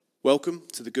Welcome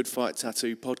to the Good Fight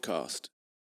Tattoo podcast.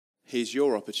 Here's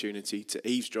your opportunity to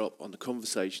eavesdrop on the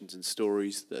conversations and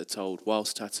stories that are told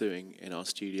whilst tattooing in our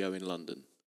studio in London.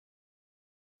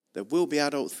 There will be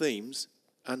adult themes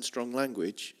and strong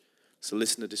language, so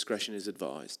listener discretion is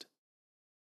advised.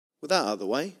 With that out of the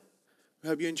way, we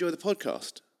hope you enjoy the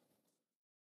podcast.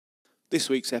 This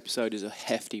week's episode is a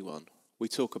hefty one. We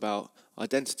talk about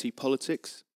identity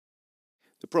politics,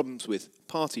 the problems with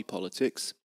party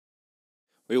politics.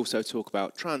 We also talk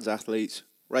about trans athletes,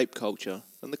 rape culture,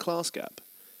 and the class gap.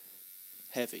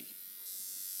 Heavy.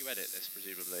 You edit this,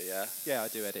 presumably, yeah? Yeah, I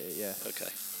do edit it, yeah. Okay.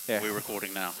 Yeah. We're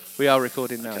recording now. We are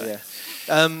recording now, Okay.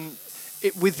 yeah.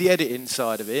 With the editing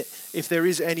side of it, if there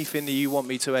is anything that you want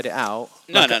me to edit out...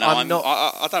 No, like,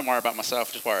 I don't worry about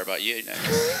myself, just worry about you.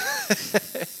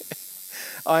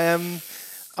 I'm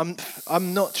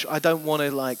not... I don't want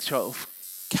to, like, try to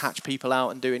catch people out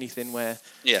and do anything where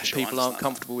people aren't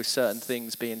comfortable with certain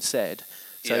things being said.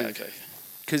 So, yeah, okay.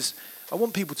 Because I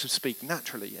want people to speak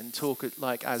naturally and talk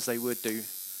like as they would do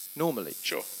normally.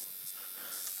 Sure.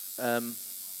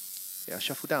 Yeah,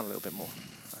 shuffle down a little bit more.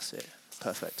 That's it.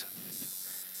 Perfect.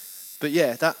 But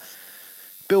yeah, that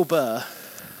Bill Burr,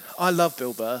 I love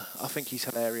Bill Burr. I think he's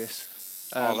hilarious.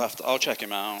 I'll check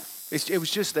him out. It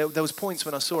was just there was points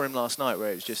when I saw him last night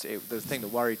where it was just the thing that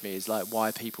worried me is like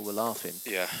why people were laughing.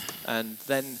 Yeah. And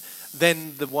then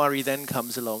the worry then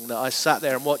comes along that I sat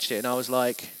there and watched it and I was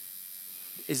like,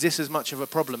 is this as much of a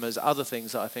problem as other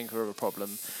things that I think are a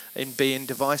problem in being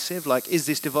divisive? Like, is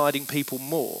this dividing people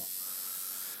more?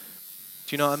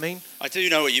 Do you know what I mean? I do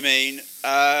know what you mean.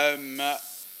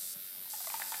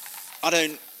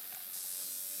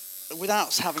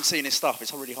 Without having seen his stuff,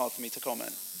 it's really hard for me to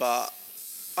comment. But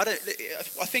I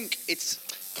think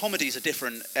comedy's a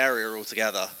different area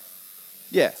altogether.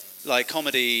 Yeah. Like,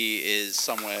 comedy is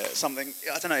something,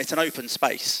 I don't know, it's an open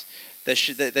space. There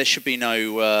should be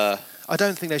no... I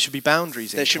don't think there should be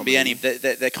boundaries in there shouldn't comedy. be any.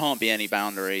 There can't be any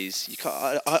boundaries. You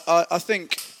can't. I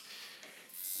think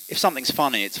if something's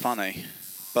funny, it's funny.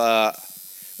 But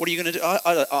what are you going to do?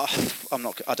 I'm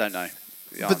not. I don't know.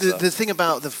 But the thing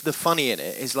about the funny in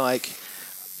it is like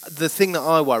the thing that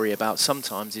I worry about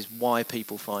sometimes is why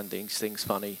people find these things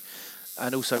funny,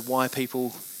 and also why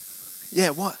people.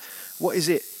 Yeah. What is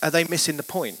it? Are they missing the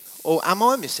point, or am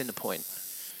I missing the point?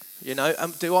 You know.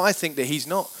 Do I think that he's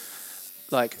not?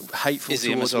 Like hateful is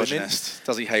he towards a misogynist? women.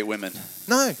 Does he hate women?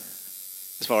 No.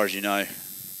 As far as you know.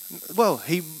 Well,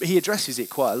 he addresses it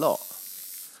quite a lot.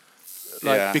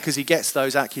 Like because he gets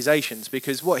those accusations.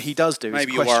 Because what he does do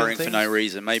maybe is you're question worrying things. for no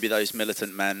reason. Maybe those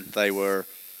militant men, they were.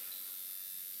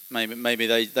 Maybe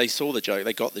they saw the joke.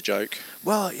 They got the joke.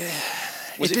 Well, yeah.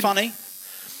 Was it funny?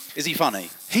 Is he funny?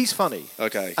 He's funny.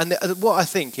 Okay. And what I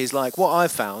think is like what I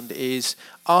found is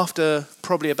after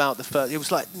probably about the first, it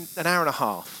was like an hour and a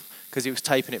half. Because he was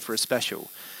taping it for a special.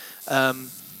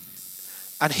 And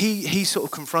he sort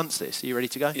of confronts this. Are you ready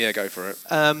to go? Yeah, go for it.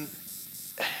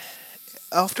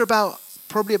 After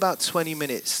probably about 20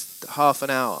 minutes, half an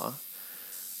hour,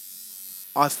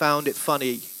 I found it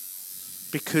funny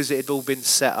because it had all been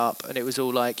set up and it was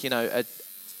all like, you know,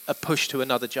 a push to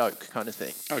another joke kind of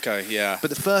thing. Okay, yeah.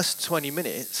 But the first 20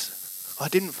 minutes, I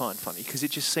didn't find funny because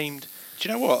it just seemed Do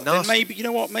you know what? nasty.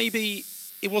 Then maybe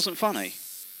it wasn't funny.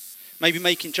 Maybe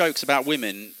making jokes about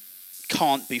women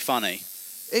can't be funny.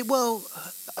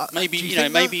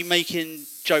 Maybe making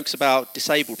jokes about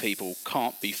disabled people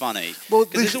can't be funny. Well,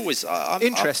 there's always.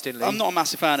 Interestingly, I'm not a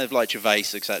massive fan of like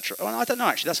Gervais, etc. Well, I don't know.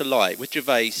 Actually, that's a lie. With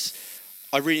Gervais,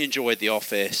 I really enjoyed The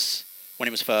Office when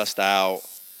it was first out.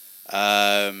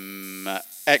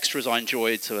 Extras, I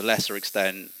enjoyed to a lesser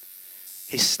extent.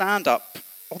 His stand-up.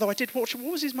 Although I did watch,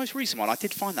 what was his most recent one? I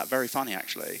did find that very funny,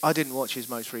 actually. I didn't watch his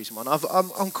most recent one.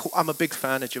 I'm a big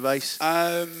fan of Gervais.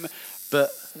 But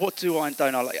what don't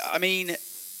I like? I mean,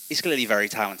 he's clearly very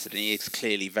talented and he is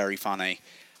clearly very funny.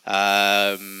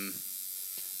 But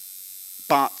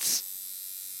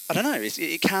I don't know.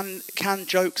 Can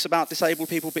jokes about disabled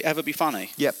people ever be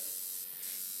funny? Yep.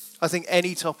 I think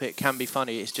any topic can be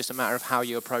funny. It's just a matter of how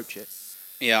you approach it.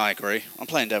 Yeah, I agree. I'm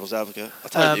playing devil's advocate. I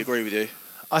totally agree with you.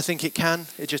 I think it can.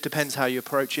 It just depends how you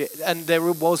approach it. And there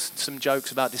was some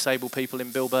jokes about disabled people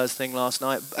in Bill Burr's thing last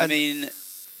night. I mean,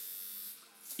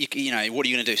 you know, what are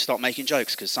you going to do? Stop making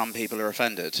jokes because some people are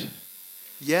offended?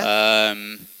 Yeah.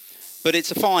 But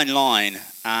it's a fine line.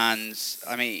 And,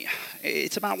 I mean,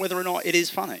 it's about whether or not it is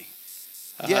funny.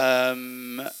 Yeah.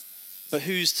 But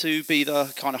who's to be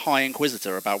the kind of high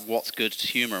inquisitor about what's good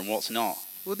humour and what's not?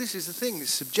 Well, this is the thing. It's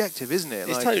subjective, isn't it?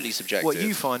 It's totally subjective. What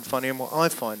you find funny and what I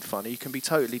find funny can be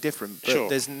totally different. But sure.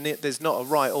 There's not a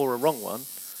right or a wrong one.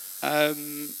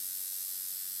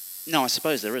 No, I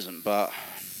suppose there isn't, but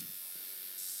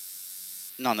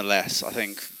nonetheless, I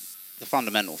think the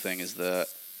fundamental thing is that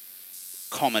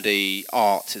comedy,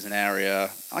 art is an area.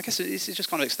 I guess it just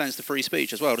kind of extends to free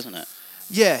speech as well, doesn't it?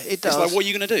 Yeah, it does. It's like, what are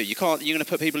you going to do? You're going to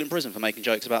put people in prison for making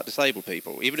jokes about disabled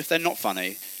people, even if they're not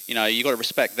funny. You know, you got to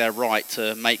respect their right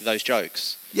to make those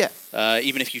jokes. Yeah.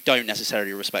 Even if you don't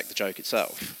necessarily respect the joke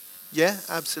itself. Yeah,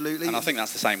 absolutely. And I think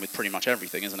that's the same with pretty much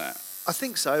everything, isn't it? I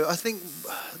think so. I think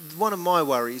one of my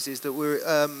worries is that we're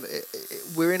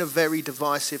in a very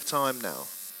divisive time now,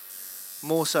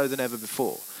 more so than ever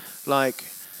before. Like,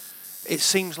 it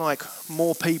seems like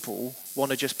more people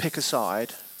want to just pick a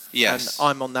side. Yes. And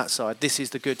I'm on that side. This is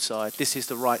the good side. This is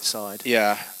the right side.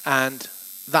 Yeah. And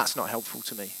that's not helpful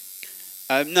to me.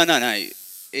 No.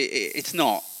 It's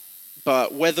not.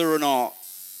 But whether or not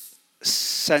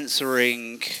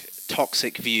censoring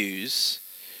toxic views,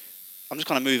 I'm just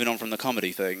kind of moving on from the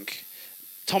comedy thing.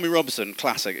 Tommy Robinson,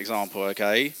 classic example,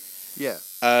 okay? Yeah.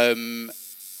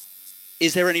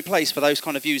 Is there any place for those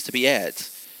kind of views to be aired?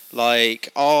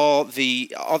 Like,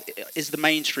 is the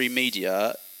mainstream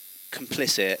media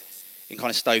complicit in kind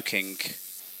of stoking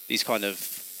these kind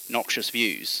of noxious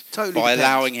views Totally by depends.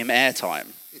 allowing him airtime?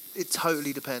 It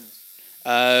totally depends.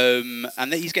 And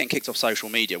then he's getting kicked off social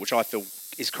media, which I feel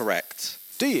is correct.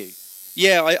 Do you?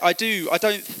 Yeah, I do. I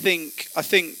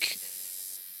think.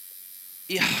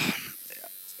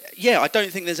 Yeah, I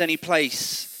don't think there's any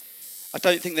place. I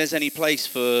don't think there's any place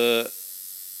for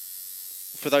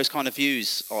those kind of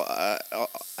views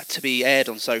to be aired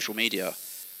on social media.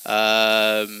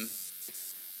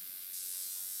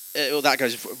 That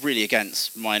goes really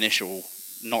against my initial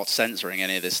not censoring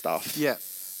any of this stuff. Yeah.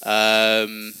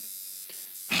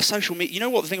 Social media. You know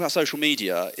what the thing about social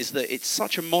media is that it's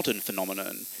such a modern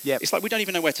phenomenon. Yeah. It's like we don't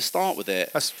even know where to start with it.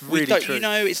 That's really true. You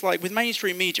know, it's like with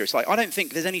mainstream media. It's like I don't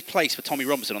think there's any place for Tommy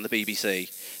Robinson on the BBC.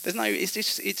 There's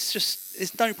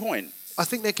no point. I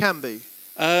think there can be.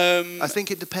 I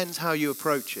think it depends how you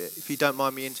approach it, if you don't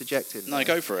mind me interjecting. No,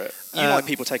 go for it. You like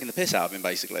people taking the piss out of him,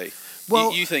 basically.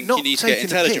 Well, you think not you need to get taking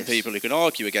the intelligent piss. people who can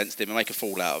argue against him and make a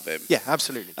fool out of him. Yeah,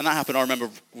 absolutely. And that happened, I remember,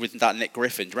 with that Nick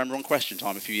Griffin. Do you remember on Question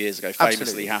Time a few years ago?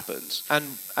 Famously happened.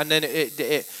 And then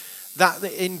that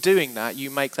in doing that, you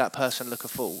make that person look a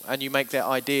fool, and you make their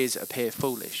ideas appear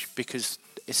foolish, because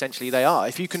essentially they are.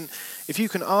 If you can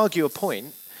argue a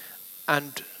point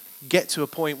and get to a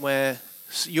point where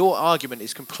your argument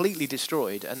is completely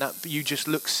destroyed and that you just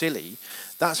look silly,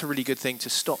 that's a really good thing to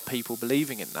stop people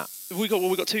believing in that. We've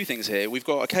got two things here. We've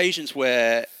got occasions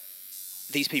where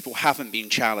these people haven't been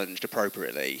challenged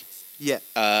appropriately. Yeah.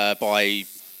 By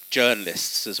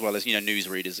journalists as well as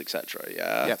newsreaders, etc.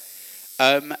 Yeah.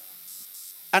 Yeah.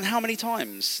 And how many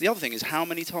times? The other thing is, how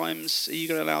many times are you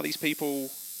going to allow these people?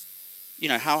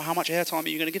 How much airtime are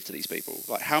you going to give to these people?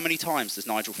 Like, how many times does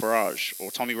Nigel Farage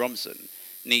or Tommy Robinson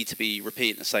need to be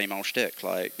repeating the same old shtick?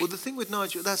 Like, well, the thing with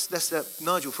Nigel,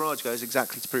 Nigel Farage goes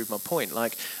exactly to prove my point.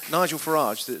 Like, Nigel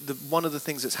Farage, one of the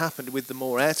things that's happened with the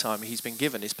more airtime he's been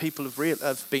given is people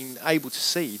have been able to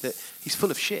see that he's full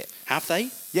of shit. Have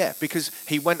they? Yeah, because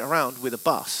he went around with a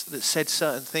bus that said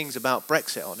certain things about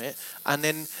Brexit on it, and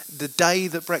then the day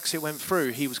that Brexit went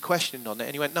through, he was questioned on it,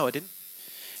 and he went, "No, I didn't."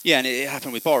 Yeah, and it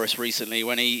happened with Boris recently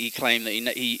when he claimed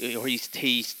that he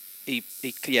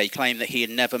claimed that he had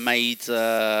never made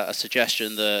a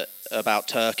suggestion about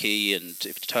Turkey and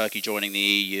Turkey joining the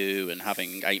EU and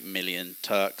having 8 million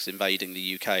Turks invading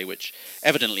the UK, which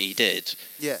evidently he did.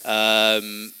 Yeah.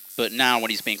 But now when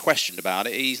he's being questioned about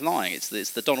it, he's lying. It's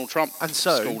the Donald Trump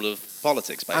school of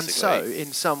politics, basically. And so,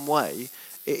 in some way,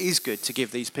 it is good to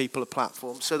give these people a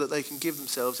platform so that they can give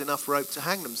themselves enough rope to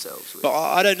hang themselves with. But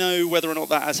I don't know whether or not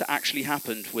that has actually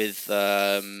happened with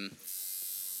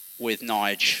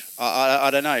Nige. I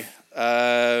don't know.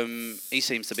 He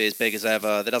seems to be as big as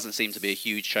ever. There doesn't seem to be a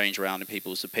huge change around in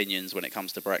people's opinions when it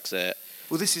comes to Brexit.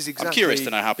 Well, this is exactly. I'm curious to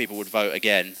know how people would vote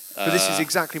again. But this is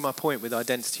exactly my point with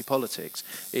identity politics: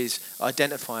 is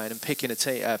identifying and picking a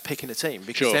team,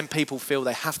 because Sure. then people feel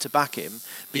they have to back him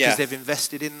because they've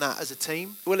invested in that as a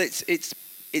team. Well, it's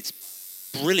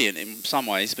brilliant in some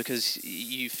ways, because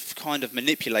you've kind of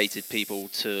manipulated people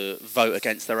to vote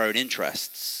against their own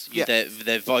interests. Yeah.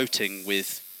 They're voting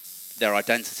with their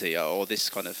identity, or this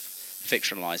kind of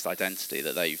fictionalized identity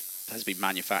that has been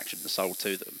manufactured and sold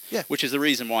to them. Yeah. Which is the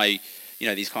reason why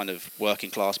these kind of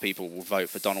working class people will vote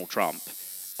for Donald Trump,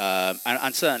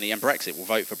 and certainly Brexit will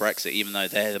vote for Brexit, even though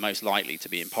they're the most likely to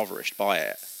be impoverished by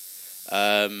it.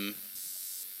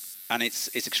 And it's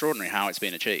extraordinary how it's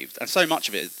been achieved, and so much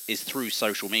of it is through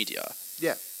social media.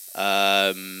 Yeah.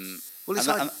 Well, Well,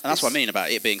 and, and that's what I mean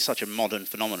about it being such a modern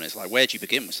phenomenon. It's like, where do you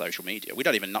begin with social media? We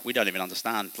don't even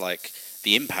understand like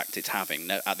the impact it's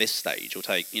having at this stage. It'll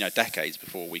take decades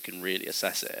before we can really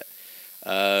assess it.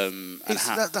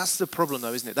 That's the problem,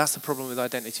 though, isn't it? That's the problem with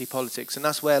identity politics, and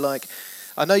that's where, like,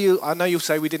 I know you'll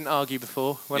say we didn't argue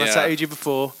before. When I sat you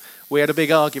before, we had a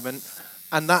big argument,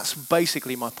 and that's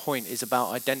basically my point. Is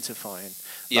about identifying,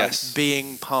 like,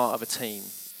 being part of a team,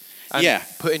 and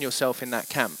putting yourself in that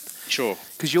camp. Sure,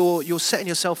 because you're setting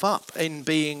yourself up in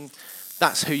being.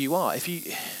 That's who you are.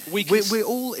 We're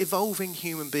all evolving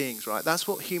human beings, right? That's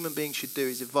what human beings should do: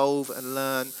 is evolve and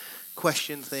learn,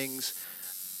 question things.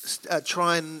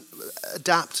 Try and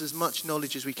adapt as much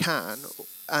knowledge as we can,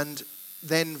 and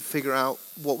then figure out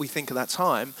what we think at that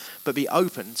time, but be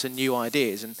open to new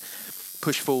ideas and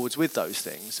push forwards with those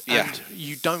things. Yeah. And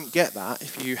you don't get that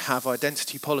if you have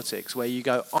identity politics where you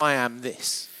go, I am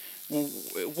this. Well,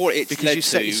 what it's because led you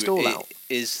set your to stall out.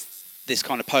 Is this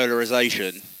kind of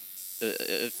polarization,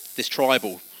 this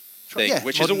tribal thing,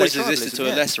 which has always existed to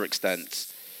a lesser extent.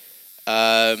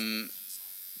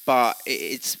 But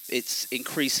it's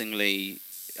increasingly,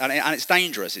 and it's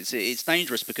dangerous. It's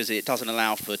dangerous because it doesn't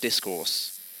allow for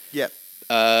discourse. Yep.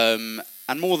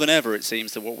 And more than ever, it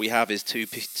seems that what we have is two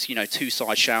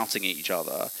sides shouting at each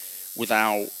other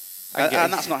without,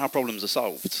 and that's not how problems are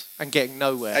solved. And getting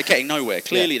nowhere.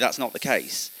 Clearly, that's not the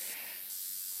case.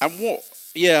 And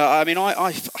I mean,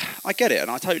 I get it,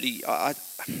 and I totally, I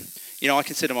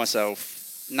consider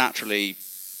myself naturally,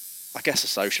 I guess, a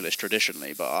socialist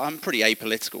traditionally, but I'm pretty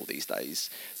apolitical these days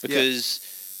because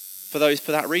for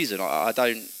that reason, I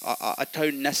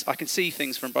can see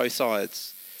things from both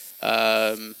sides.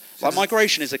 Like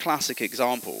migration is a classic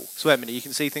example. So wait a minute, you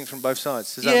can see things from both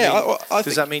sides. Does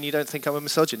that mean you don't think I'm a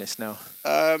misogynist now?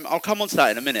 I'll come on to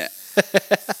that in a minute. Does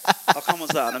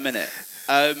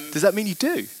that mean you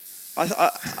do? No,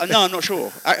 I'm not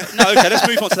sure. Okay, let's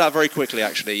move on to that very quickly,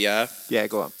 actually, yeah? Yeah,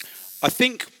 go on. I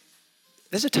think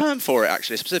there's a term for it,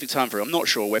 actually, a specific term for it, I'm not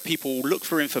sure, where people look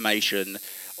for information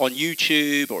on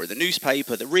YouTube or in the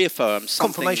newspaper that reaffirms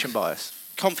something. Confirmation bias.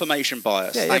 Confirmation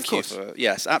bias. Yeah, Thank you for...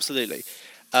 Yes, absolutely.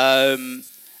 And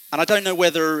I don't know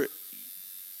whether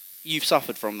you've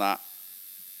suffered from that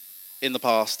in the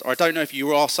past, or I don't know if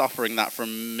you are suffering that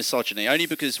from misogyny, only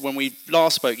because when we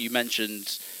last spoke, you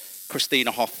mentioned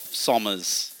Christina Hoff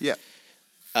Sommers. Yeah.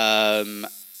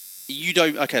 You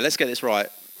don't... Okay, let's get this right.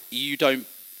 You don't...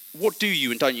 What do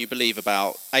you and don't you believe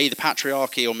about, A, the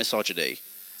patriarchy or misogyny?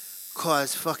 God,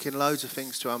 there's fucking loads of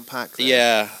things to unpack there.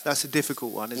 Yeah. That's a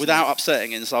difficult one, isn't Without it?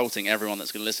 upsetting and insulting everyone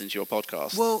that's going to listen to your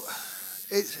podcast. Well,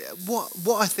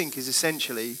 what I think is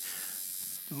essentially,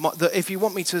 if you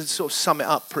want me to sort of sum it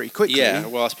up pretty quickly, the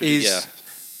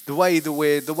way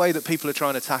that people are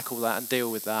trying to tackle that and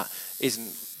deal with that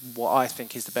isn't what I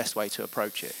think is the best way to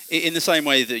approach it. In the same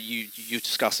way that you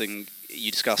discussed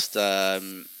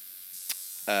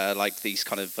like these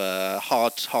kind of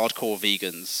hardcore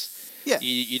vegans. Yeah.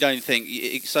 You don't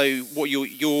think so? What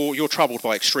you're troubled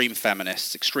by extreme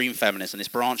feminism, this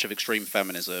branch of extreme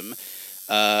feminism.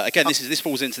 Again, this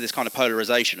falls into this kind of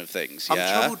polarization of things.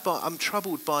 Yeah? I'm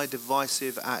troubled by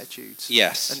divisive attitudes.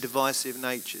 Yes. And divisive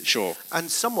natures. Sure. And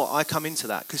somewhat I come into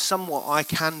that because somewhat I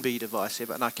can be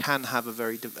divisive and I can have a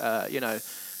very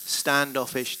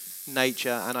standoffish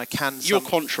nature, and I can. You're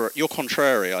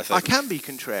contrary, I think. I can be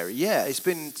contrary. Yeah, it's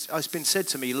been said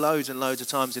to me loads and loads of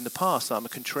times in the past that I'm a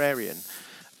contrarian,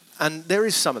 and there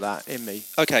is some of that in me.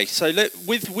 Okay, so and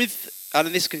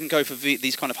this can go for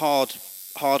these kind of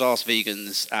hard-ass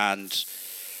vegans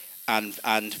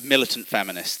and militant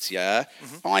feminists. Yeah,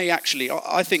 mm-hmm. I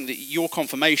think that your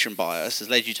confirmation bias has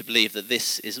led you to believe that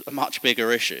this is a much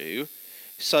bigger issue.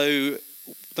 So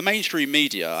the mainstream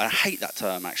media, I hate that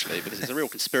term actually because it's a real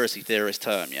conspiracy theorist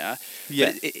term, yeah?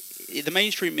 Yeah. But the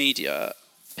mainstream media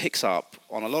picks up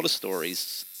on a lot of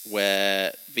stories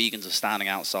where vegans are standing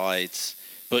outside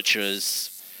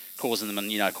butchers, causing them,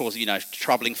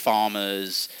 troubling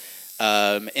farmers,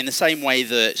 in the same way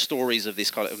that stories of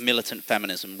this kind of militant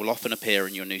feminism will often appear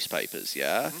in your newspapers,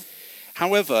 yeah? Mm-hmm.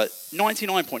 However,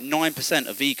 99.9%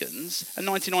 of vegans and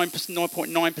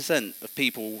 99.9% of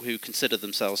people who consider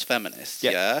themselves feminists,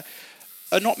 are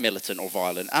not militant or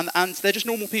violent, and they're just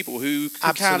normal people who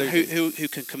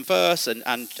can converse and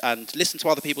listen to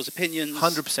other people's opinions.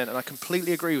 100%, and I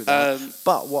completely agree with that.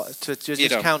 But to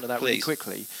just counter that really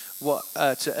quickly,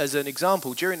 as an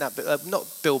example, during that, not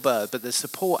Bill Burr, but the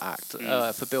Support Act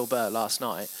for Bill Burr last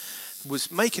night,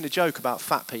 was making a joke about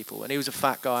fat people, and he was a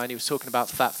fat guy, and he was talking about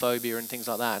fat phobia and things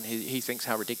like that, and he thinks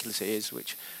how ridiculous it is,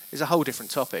 which is a whole different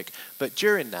topic. But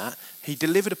during that, he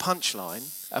delivered a punchline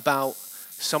about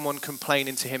someone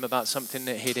complaining to him about something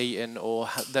that he'd eaten, or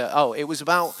it was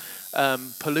about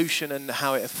pollution and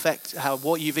how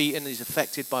what you've eaten is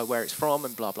affected by where it's from,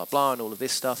 and blah blah blah, and all of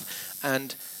this stuff.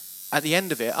 And at the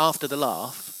end of it, after the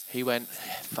laugh, he went,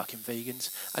 "Fucking vegans,"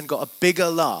 and got a bigger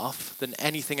laugh than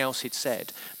anything else he'd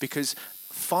said, because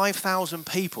 5,000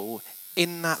 people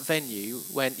in that venue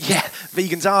went, "Yeah,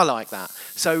 vegans are like that."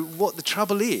 So what the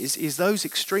trouble is those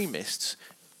extremists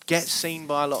get seen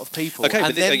by a lot of people. Okay,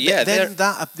 and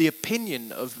but the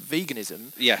opinion of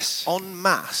veganism en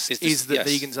masse is that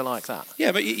vegans are like that.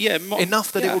 Yeah, but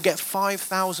enough that it will get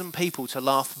 5,000 people to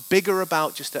laugh bigger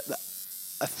about just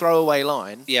a throwaway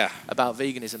line about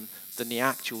veganism than the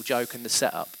actual joke and the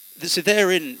setup. So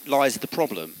therein lies the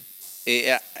problem.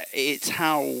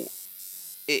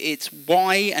 It's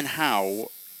why and how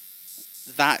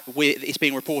that it's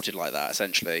being reported like that,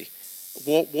 essentially.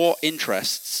 What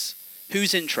interests,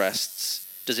 whose interests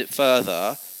does it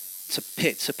further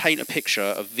to paint a picture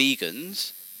of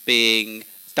vegans being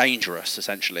dangerous,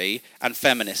 essentially, and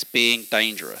feminists being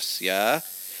dangerous, yeah?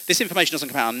 This information doesn't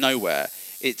come out of nowhere.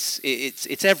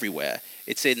 It's everywhere.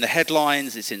 It's in the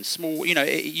headlines. It's in small.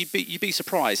 You'd be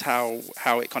surprised how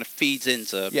it kind of feeds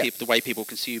into the way people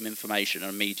consume information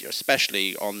and media,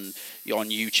 especially on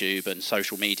YouTube and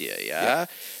social media. Yeah,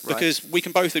 because we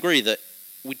can both agree that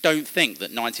we don't think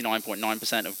that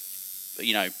 99.9% of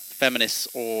feminists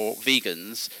or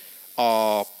vegans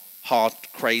are hard,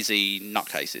 crazy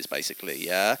nutcases, basically.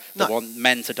 Yeah, that want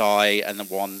men to die and that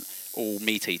want all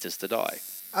meat eaters to die.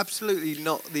 Absolutely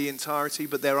not the entirety,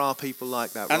 but there are people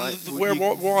like that, and right?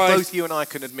 Why? Both you and I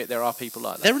can admit there are people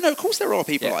like that. Of course there are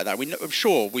people like that. I'm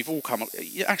sure we've all come...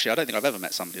 Actually, I don't think I've ever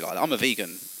met somebody like that. I'm a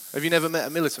vegan. Have you never met a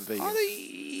militant vegan?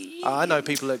 I know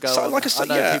people that go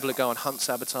people that go on hunt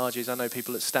sabotages. I know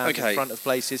people that stand in front of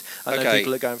places. I know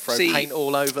people that go and throw paint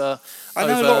all over. I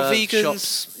know a lot of vegans.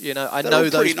 Shops. I know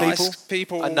those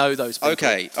people. I know those people.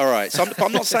 Okay, all right. So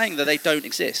I'm not saying that they don't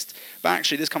exist, but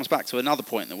actually this comes back to another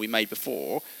point that we made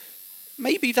before.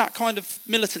 Maybe that kind of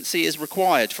militancy is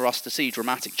required for us to see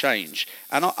dramatic change.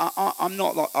 And I'm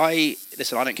not like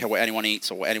listen. I don't care what anyone eats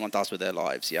or what anyone does with their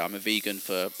lives. Yeah, I'm a vegan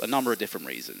for a number of different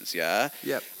reasons. Yeah.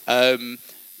 Yep.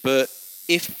 But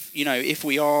if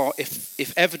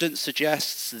evidence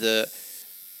suggests that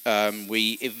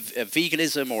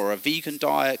veganism or a vegan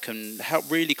diet can help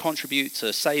really contribute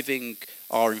to saving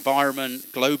our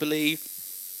environment globally,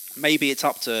 maybe it's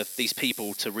up to these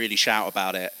people to really shout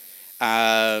about it.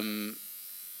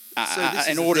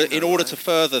 In order to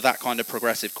further that kind of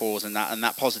progressive cause and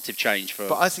that positive change for.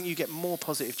 But I think you get more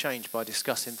positive change by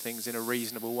discussing things in a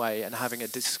reasonable way and having a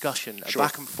discussion, a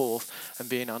back and forth, and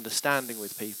being understanding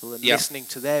with people and listening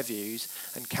to their views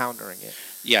and countering it.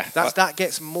 Yeah, that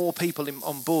gets more people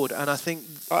on board, and I think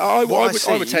I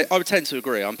would tend to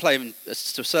agree. I'm playing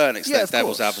to a certain extent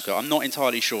devil's advocate. I'm not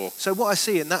entirely sure. So what I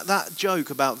see in that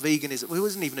joke about veganism, it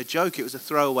wasn't even a joke; it was a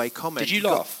throwaway comment. Did you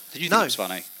laugh? Did you think it was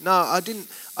funny? No, I didn't.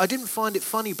 I didn't find it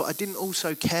funny, but I didn't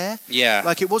also care. Yeah,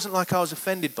 like it wasn't like I was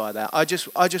offended by that. I just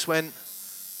went,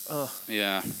 oh,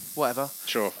 yeah, whatever.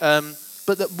 Sure.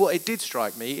 But what it did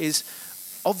strike me is,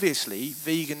 obviously,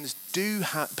 vegans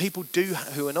people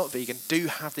who are not vegan do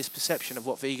have this perception of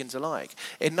what vegans are like.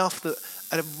 Enough that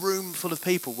a room full of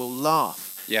people will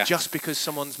laugh just because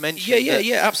someone's mentioned.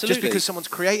 Yeah, absolutely. Just because someone's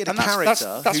created a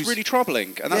character. That's really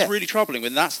troubling, and that's really troubling.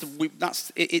 And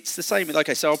it's the same.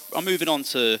 Okay, so I'm moving on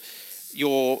to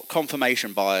your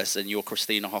confirmation bias and your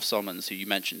Christina Hoff-Sommers, who you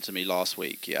mentioned to me last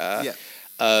week. Yeah.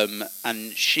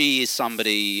 And she is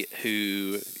somebody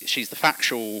she's the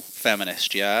factual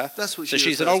feminist, That's what so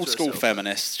she's an old school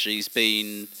feminist. She's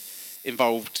been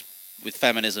involved with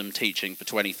feminism teaching for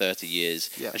 20, 30 years.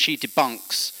 And she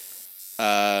debunks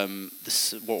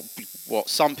what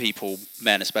some people,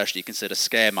 men especially, consider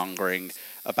scaremongering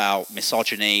about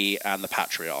misogyny and the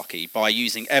patriarchy by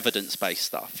using evidence-based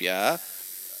stuff,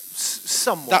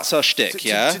 Somewhat. That's her shtick,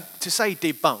 To say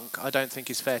debunk, I don't think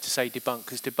it's fair to say debunk,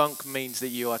 because debunk means that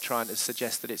you are trying to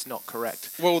suggest that it's not correct.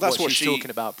 Well, that's what she's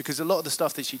talking about, because a lot of the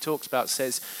stuff that she talks about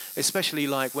says, especially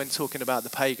like when talking about the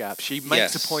pay gap, she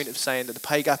makes a point of saying that the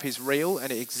pay gap is real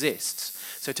and it exists.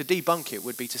 So to debunk it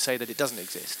would be to say that it doesn't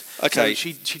exist. Okay.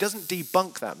 So she doesn't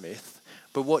debunk that myth,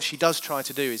 but what she does try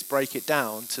to do is break it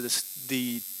down to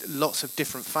the lots of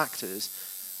different factors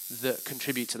that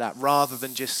contribute to that, rather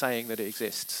than just saying that it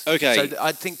exists. Okay. So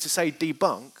I think to say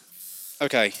debunk,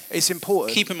 it's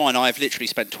important. Keep in mind, I've literally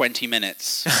spent 20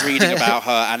 minutes reading about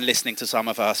her and listening to some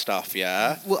of her stuff,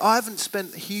 Well, I haven't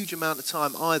spent a huge amount of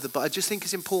time either, but I just think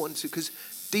it's important because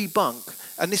debunk,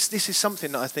 and this is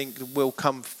something that I think will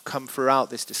come throughout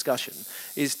this discussion,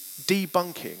 is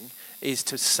debunking is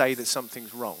to say that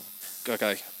something's wrong.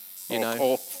 Okay. You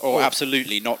know, or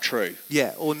absolutely not true.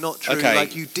 Yeah, or not true. Okay.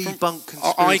 Like you debunk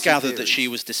conspiracy I gathered theories. that she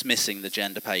was dismissing the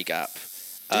gender pay gap.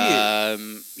 Do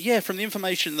you? Yeah, from the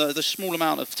information, the small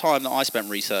amount of time that I spent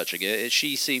researching it,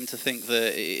 she seemed to think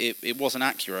that it wasn't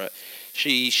accurate.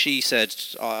 She said,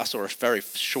 I saw a very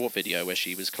short video where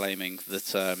she was claiming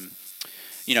that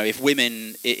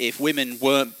if women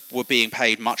were being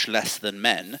paid much less than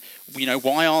men,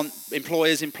 why aren't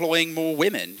employers employing more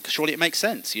women? 'Cause surely it makes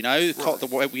sense.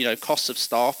 Right. Costs of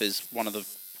staff is one of the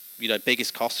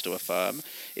biggest costs to a firm.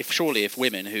 If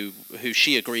women who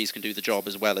she agrees can do the job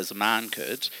as well as a man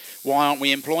could, why aren't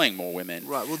we employing more women?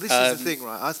 Right. Well, this is the thing,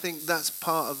 right? I think that's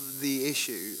part of the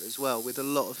issue as well with a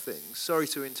lot of things. Sorry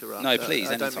to interrupt. No, please.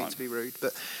 I don't mean to be rude,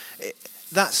 but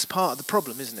that's part of the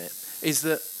problem, isn't it? Is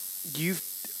that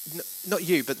not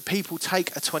you, but people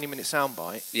take a 20-minute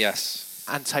soundbite. Yes.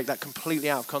 And take that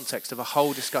completely out of context of a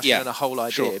whole discussion and a whole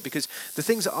idea. Sure. Because the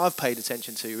things that I've paid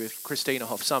attention to with Christina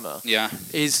Hoff Summer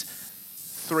is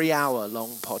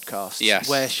 3-hour-long podcasts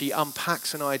where she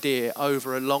unpacks an idea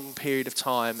over a long period of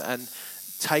time and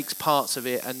takes parts of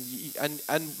it. And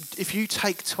if you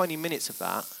take 20 minutes of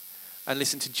that and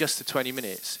listen to just the 20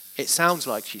 minutes, it sounds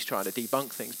like she's trying to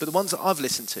debunk things. But the ones that I've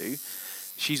listened to,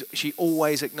 she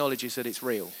always acknowledges that it's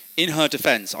real. In her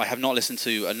defence, I have not listened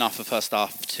to enough of her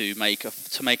stuff to make a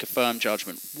firm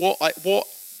judgment. What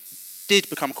did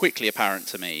become quickly apparent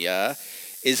to me,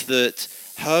 is that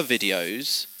her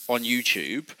videos on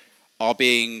YouTube are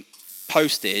being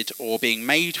posted or being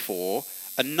made for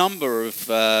a number of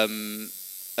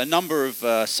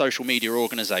social media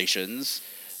organisations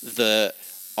whose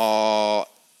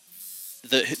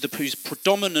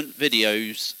predominant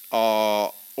videos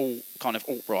are all kind of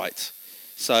alt-right.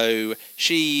 So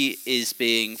she is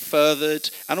being furthered,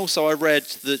 and also I read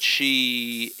that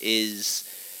she is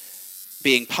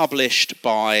being published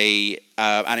by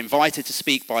and invited to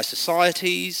speak by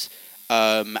societies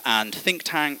and think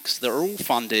tanks that are all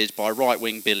funded by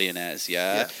right-wing billionaires.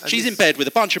 She's in bed with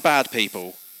a bunch of bad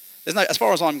people. As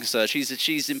far as I'm concerned,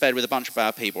 she's in bed with a bunch of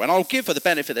bad people, and I'll give her the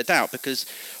benefit of the doubt, because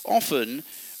often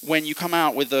when you come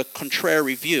out with a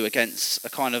contrary view against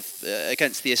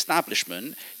against the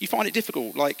establishment, you find it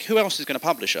difficult. Like, who else is going to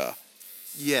publish her?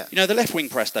 Yeah. The left-wing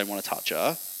press don't want to touch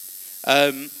her.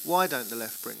 Why don't the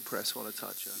left-wing press want to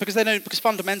touch her? Because they don't. Because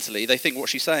fundamentally, they think what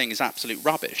she's saying is absolute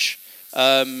rubbish.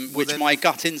 My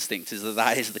gut instinct is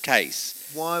that is the case.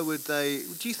 Why would they?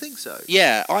 Do you think so?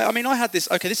 Yeah. I mean, I had this.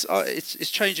 Okay, this it's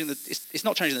changing the. It's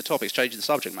not changing the topic. It's changing the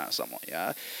subject matter somewhat.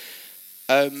 Yeah.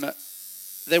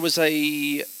 There was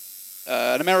an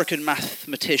American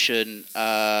mathematician,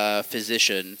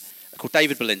 physician called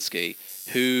David Belinsky,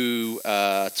 who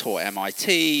taught at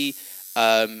MIT.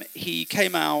 He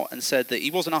came out and said that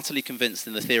he wasn't utterly convinced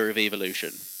in the theory of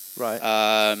evolution. Right.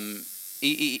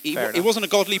 He wasn't a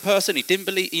godly person. He didn't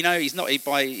believe. He's not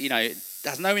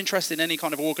has no interest in any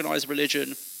kind of organised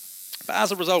religion. But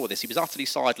as a result of this, he was utterly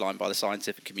sidelined by the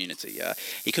scientific community.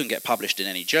 He couldn't get published in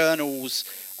any journals.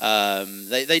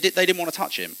 They didn't want to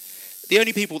touch him. The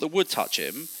only people that would touch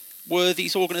him were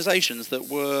these organisations that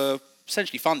were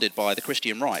essentially funded by the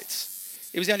Christian right.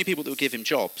 It was the only people that would give him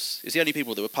jobs. It was the only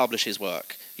people that would publish his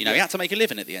work. He had to make a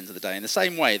living at the end of the day. In the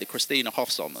same way that Christina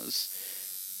Hoffsommers,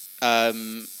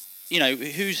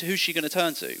 who's she going to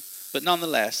turn to? But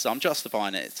nonetheless, I'm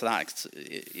justifying it to that,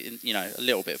 a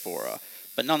little bit for her.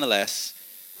 But nonetheless,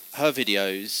 her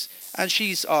videos, and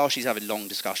she's having long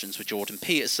discussions with Jordan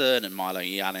Peterson and Milo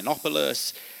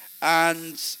Yiannopoulos,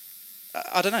 and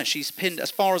I don't know, she's pinned,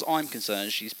 as far as I'm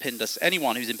concerned, she's pinned us.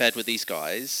 Anyone who's in bed with these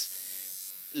guys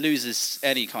loses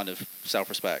any kind of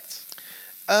self-respect.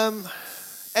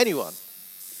 Anyone?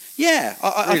 Yeah,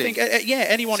 I Really? think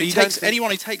anyone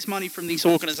who takes money from these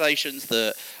organisations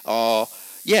that are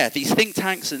these think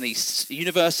tanks and these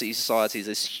university societies.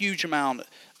 There's huge amount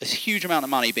of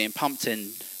money being pumped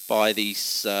in by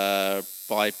these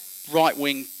by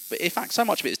right-wing. But in fact, so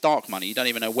much of it is dark money. You don't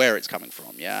even know where it's coming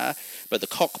from. Yeah, but the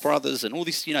Koch brothers and all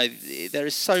these, there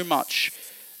is so much.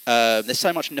 There's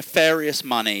so much nefarious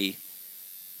money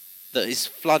that is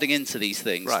flooding into these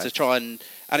things to try and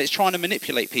it's trying to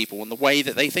manipulate people in the way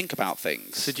that they think about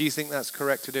things. So do you think that's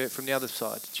correct to do it from the other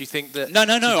side? Do you think that... No,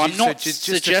 I'm not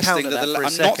suggesting that...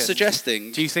 I'm not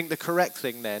suggesting... Do you think the correct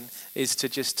thing then is to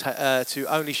just to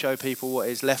only show people what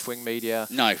is left-wing media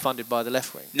funded by the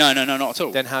left wing? No, not at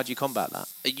all. Then how do you combat that?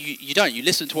 You don't. You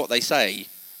listen to what they say.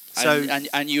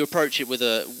 And you approach it with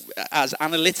as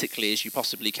analytically as you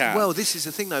possibly can. Well, this is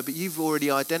the thing, though. But you've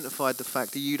already identified the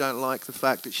fact that you don't like the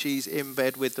fact that she's in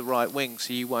bed with the right wing,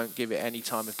 so you won't give it any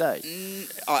time of day.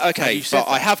 Okay, but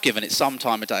I have given it some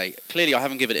time of day. Clearly, I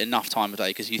haven't given it enough time of day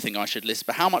because you think I should listen.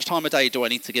 But how much time of day do I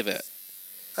need to give it?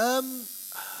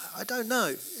 I don't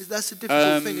know. That's a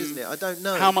difficult thing, isn't it? I don't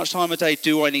know. How much time a day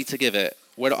do I need to give it?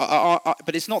 Well,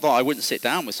 but it's not that I wouldn't sit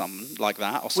down with someone like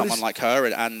that or someone like her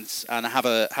and have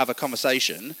a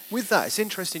conversation. With that, it's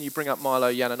interesting you bring up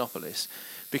Milo Yiannopoulos,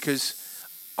 because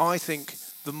I think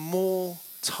the more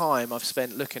time I've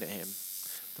spent looking at him,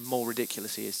 the more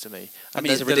ridiculous he is to me. I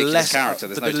mean, he's a ridiculous character.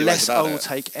 There's no two ways about it. The less I will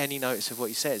take any notice of what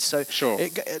he says. So, sure.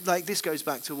 Like, this goes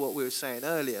back to what we were saying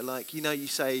earlier. Like, you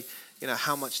say,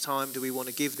 how much time do we want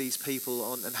to give these people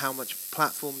on, and how much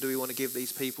platform do we want to give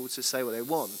these people to say what they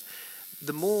want?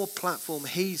 The more platform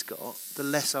he's got, the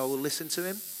less I will listen to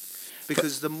him.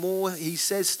 Because the more he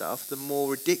says stuff, the more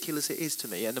ridiculous it is to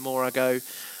me, and the more I go,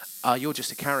 you're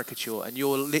just a caricature, and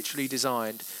you're literally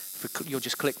designed you're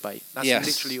just clickbait. That's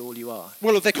literally all you are.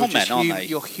 Well, they're con men, aren't they?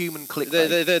 You're human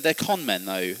clickbait. They're con men,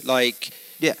 though. Like,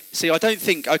 yeah. See, I don't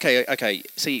think. Okay.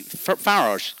 See,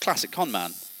 Farage, classic con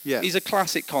man. Yeah. He's a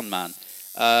classic con man.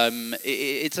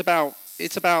 It's about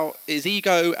his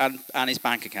ego and his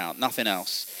bank account, nothing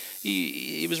else.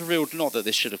 It was revealed, not that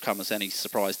this should have come as any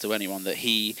surprise to anyone, that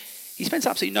he spends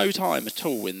absolutely no time at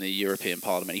all in the European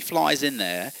Parliament. He flies in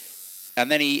there. And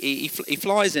then he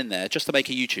flies in there just to make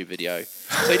a YouTube video.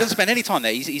 So he doesn't spend any time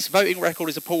there. His voting record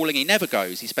is appalling. He never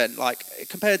goes. He spent,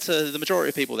 compared to the majority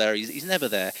of people there, he's never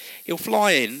there. He'll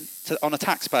fly in on a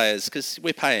taxpayer's, because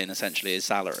we're paying essentially his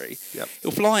salary. Yep.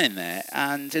 He'll fly in there,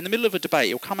 and in the middle of a debate,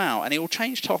 he'll come out and he'll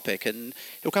change topic, and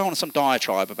he'll go on some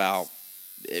diatribe about,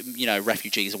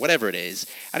 refugees or whatever it is,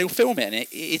 and he'll film it, and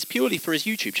it's purely for his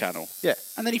YouTube channel. Yeah.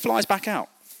 And then he flies back out.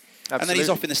 Absolutely. And then he's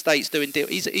off in the States doing deals.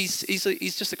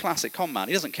 He's just a classic con man.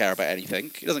 He doesn't care about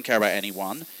anything. He doesn't care about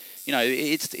anyone.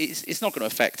 It's not going to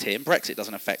affect him. Brexit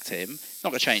doesn't affect him. It's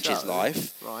not going to change his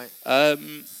life. Right.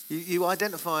 You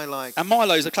identify like... And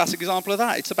Milo's a classic example of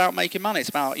that. It's about making money. It's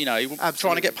about,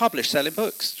 trying to get published, selling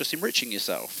books, just enriching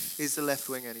yourself. Is the left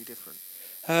wing any different?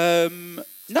 No,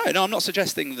 I'm not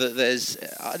suggesting that there's...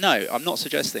 no, I'm not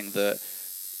suggesting that...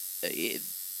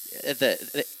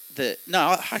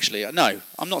 No, actually, no.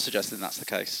 I'm not suggesting that's the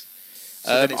case.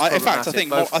 So in fact, I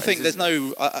think there's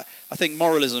no. I think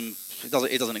moralism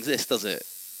doesn't exist, does it?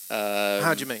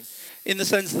 How do you mean? In the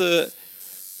sense that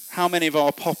how many of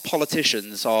our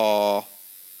politicians are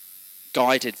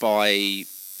guided by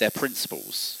their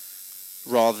principles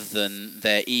rather than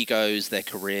their egos, their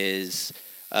careers.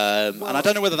 And I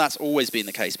don't know whether that's always been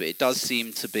the case, but it does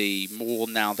seem to be more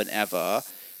now than ever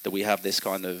that we have this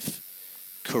kind of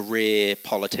career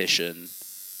politician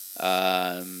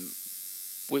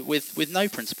with no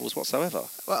principles whatsoever.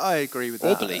 Well, I agree with or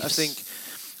that. Beliefs.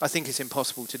 I think it's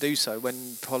impossible to do so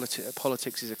when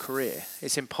politics is a career.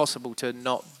 It's impossible to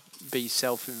not be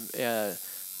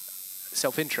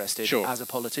self-interested as a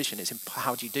politician.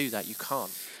 How do you do that? You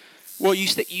can't. Well,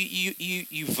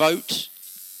 you vote.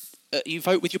 You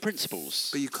vote with your principles.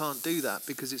 But you can't do that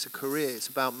because it's a career. It's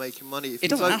about making money. It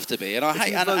doesn't have to be. And I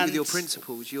hate. If you vote with your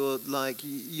principles, you're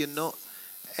not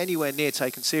anywhere near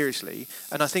taken seriously.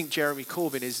 And I think Jeremy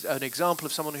Corbyn is an example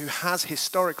of someone who has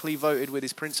historically voted with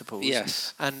his principles.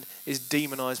 Yes. And is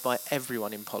demonised by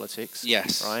everyone in politics.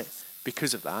 Yes. Right?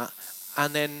 Because of that.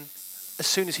 And then as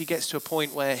soon as he gets to a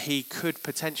point where he could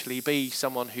potentially be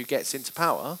someone who gets into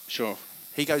power. Sure.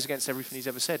 He goes against everything he's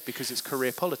ever said because it's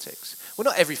career politics. Well,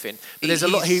 not everything, but there's a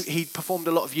lot. He performed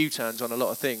a lot of U-turns on a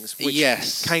lot of things, which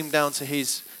came down to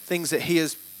his things that he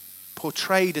has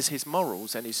portrayed as his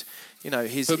morals and his.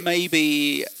 But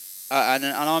maybe, and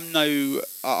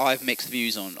I have mixed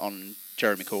views on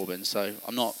Jeremy Corbyn, so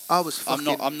I'm not. I'm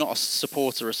not a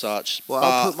supporter as such. Well,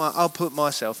 I'll put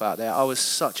myself out there. I was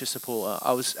such a supporter.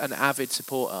 I was an avid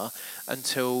supporter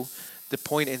until the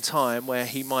point in time where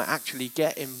he might actually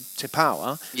get him to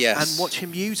power and watch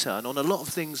him U-turn on a lot of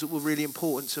things that were really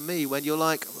important to me when you're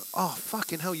like, oh,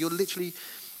 fucking hell, you're literally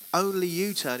only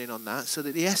U-turning on that so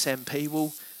that the SNP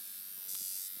will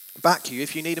back you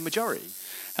if you need a majority.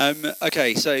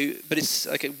 Okay, but it's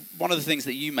okay. One of the things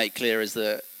that you make clear is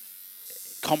that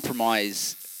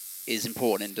compromise is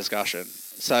important in discussion.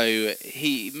 So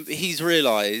he's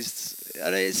realised,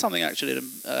 and it's something actually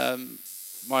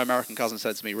my American cousin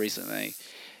said to me recently,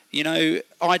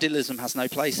 idealism has no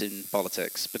place in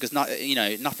politics because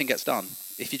nothing gets done.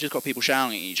 If you just got people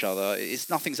shouting at each other,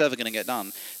 nothing's ever going to get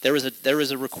done. There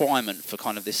is a requirement for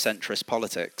kind of this centrist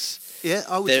politics. Yeah,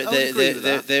 I would agree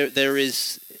with that. There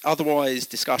is, otherwise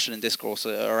discussion and discourse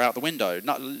are out the window.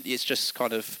 It's just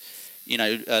kind of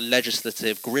a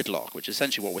legislative gridlock, which is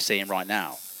essentially what we're seeing right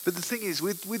now. But the thing is,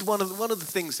 with one of the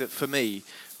things that for me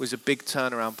was a big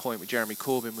turnaround point with Jeremy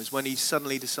Corbyn was when he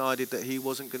suddenly decided that he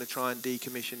wasn't going to try and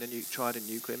decommission tried a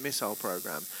nuclear missile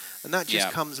program, and that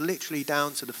just comes literally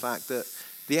down to the fact that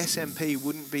the SNP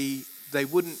wouldn't be they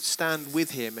wouldn't stand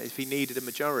with him if he needed a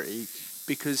majority,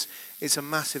 because it's a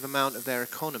massive amount of their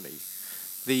economy,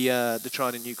 the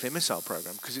Trident nuclear missile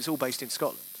program, because it's all based in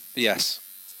Scotland. Yes.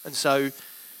 And so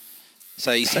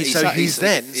he's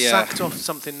then sacked off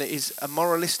something that is a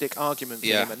moralistic argument for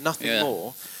him and nothing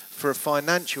more, for a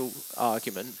financial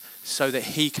argument, so that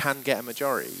he can get a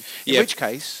majority. In which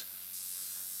case,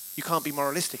 you can't be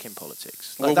moralistic in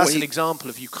politics. That's an example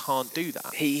of you can't do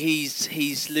that.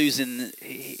 He's losing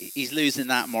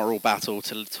that moral battle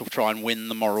to try and win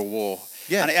the moral war.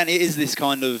 Yeah, and it is this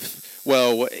kind of,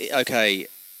 well, okay,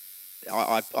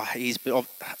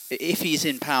 if he's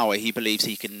in power, he believes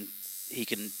he can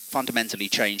fundamentally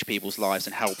change people's lives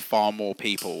and help far more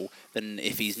people than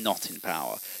if he's not in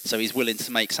power. So he's willing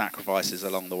to make sacrifices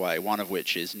along the way, one of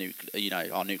which is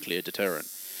our nuclear deterrent,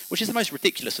 which is the most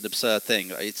ridiculous and absurd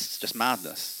thing. It's just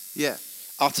madness. Yeah.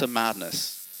 Utter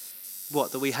madness.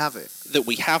 What, that we have it? That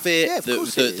we have it, yeah,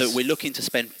 that we're looking to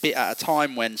spend bit at a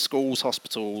time when schools,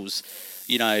 hospitals,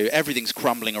 everything's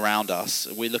crumbling around us.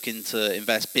 We're looking to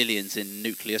invest billions in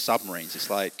nuclear submarines. It's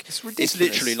like it's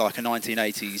literally like a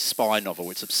 1980s spy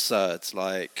novel. It's absurd.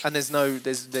 And there's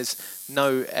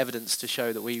no evidence to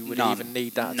show that we would even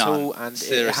need that at all, and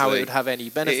how it would have any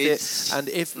benefit. And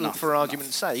if, for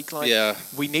argument's sake,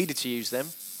 we needed to use them,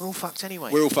 we're all fucked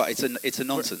anyway. We're all fucked. It's a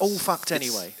nonsense. We're all fucked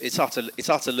anyway. It's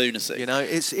utter lunacy.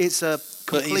 It's a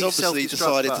complete. But he's obviously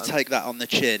decided to take that on the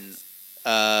chin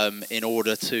in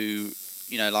order to.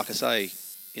 Like I say,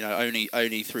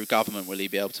 only through government will he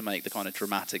be able to make the kind of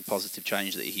dramatic, positive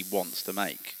change that he wants to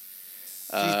make.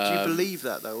 Do you believe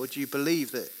that, though? Or do you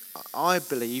believe that... I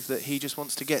believe that he just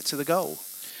wants to get to the goal.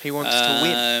 He wants to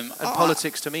win. And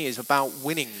politics, to me, is about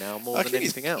winning now more than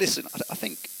anything else. Listen, I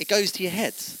think it goes to your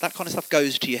head. That kind of stuff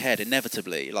goes to your head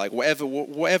inevitably. Like, whatever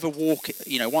walk...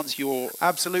 once you're...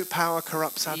 Absolute power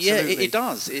corrupts absolutely. Yeah, it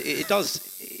does. It does.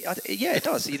 Yeah, it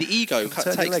does. The ego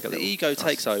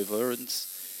takes over, and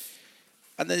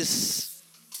there's,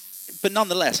 but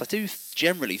nonetheless, I do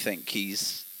generally think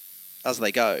he's, as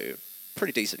they go,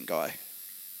 pretty decent guy.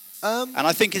 And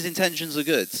I think his intentions are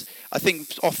good. I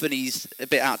think often he's a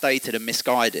bit outdated and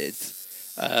misguided,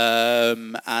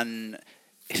 and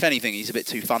if anything, he's a bit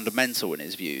too fundamental in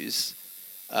his views.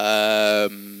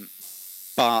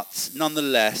 But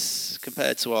nonetheless,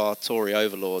 compared to our Tory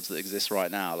overlords that exist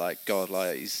right now,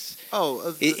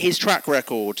 his track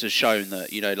record has shown that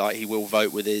he will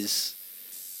vote with his,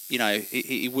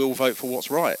 he will vote for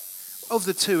what's right. Of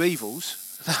the two evils,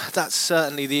 that's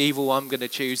certainly the evil I'm going to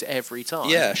choose every time.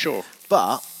 Yeah, sure.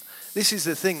 But this is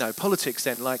the thing, though. Politics,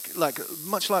 then,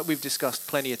 much like we've discussed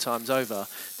plenty of times over,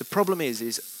 the problem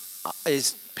is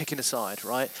picking a side,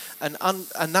 right? And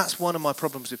that's one of my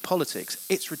problems with politics.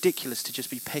 It's ridiculous to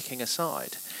just be picking a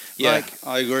side. Yeah,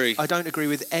 I agree. I don't agree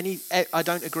with I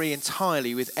don't agree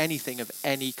entirely with anything of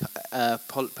any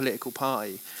political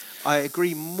party. I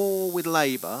agree more with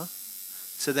Labour.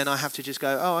 So then I have to just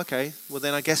go, oh, okay. Well,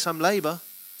 then I guess I'm Labour.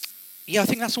 Yeah, I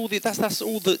think that's all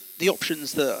the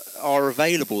options that are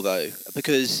available, though,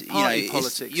 because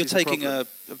politics you're taking a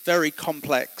very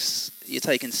complex. You're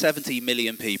taking 70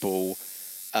 million people,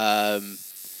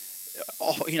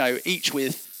 each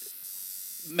with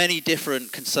many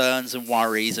different concerns and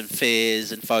worries and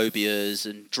fears and phobias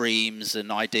and dreams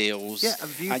and ideals. Yeah, and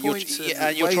viewpoints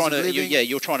and you're trying to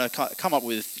you're trying to come up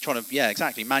with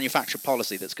manufacture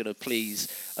policy that's going to please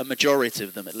a majority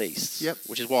of them at least. Yep.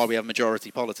 Which is why we have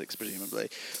majority politics, presumably.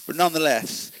 But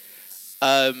nonetheless,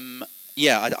 I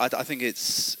think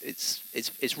it's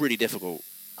really difficult.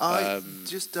 I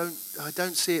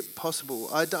don't see it possible.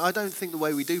 I don't think the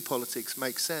way we do politics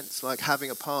makes sense. Like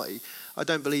having a party. I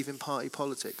don't believe in party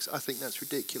politics. I think that's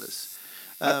ridiculous.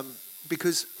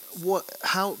 Because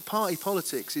party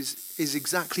politics is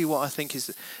exactly what I think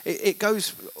is.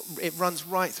 It runs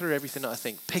right through everything that I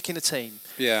think. Picking a team.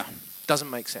 Yeah. Doesn't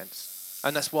make sense.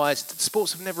 And that's why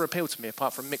sports have never appealed to me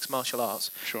apart from mixed martial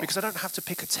arts. Sure. Because I don't have to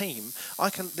pick a team.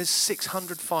 There's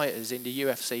 600 fighters in the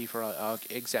UFC, for our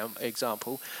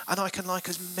example, and I can like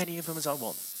as many of them as I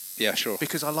want. Yeah, sure.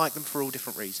 Because I like them for all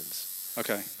different reasons.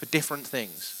 Okay. For different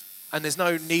things. And there's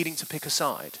no needing to pick a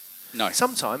side. No.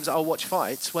 Sometimes I'll watch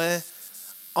fights where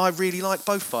I really like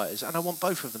both fighters and I want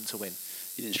both of them to win.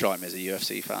 You didn't strike me as a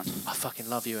UFC fan. I fucking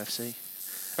love UFC.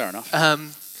 Fair enough.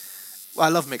 I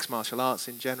love mixed martial arts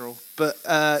in general. But,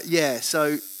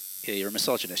 so... Yeah, you're a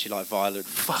misogynist. You like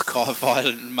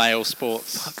violent male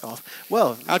sports. Fuck off.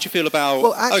 Well... How do you feel about...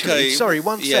 Well, actually, sorry,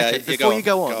 one second. Before you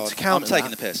go on, to counter I'm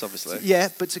taking the piss, obviously. Yeah,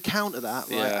 but to counter that,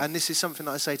 right, and this is something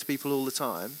that I say to people all the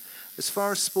time, as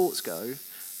far as sports go,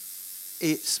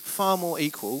 it's far more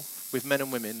equal with men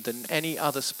and women than any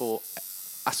other sport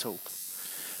at all.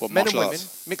 What, men and martial women,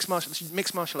 arts?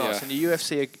 mixed martial arts, Yeah. and the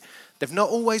UFC. They've not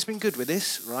always been good with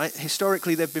this, right?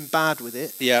 Historically, they've been bad with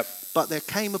it. Yeah. But there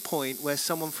came a point where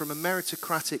someone from a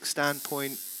meritocratic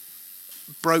standpoint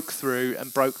broke through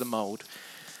and broke the mold.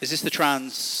 Is this the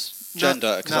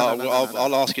transgender? Because No.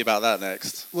 I'll ask you about that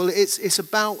next. Well, it's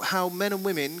about how men and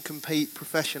women compete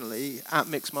professionally at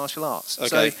mixed martial arts. Okay.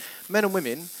 So men and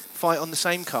women fight on the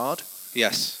same card.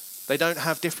 Yes. They don't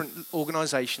have different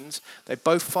organisations. They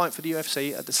both fight for the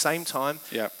UFC at the same time.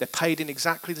 Yeah. They're paid in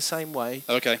exactly the same way.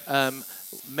 Okay.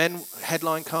 Men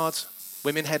headline cards,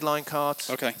 women headline cards.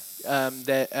 Okay.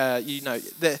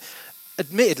 They're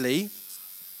admittedly,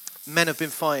 men have been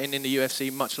fighting in the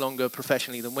UFC much longer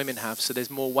professionally than women have, so there's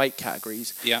more weight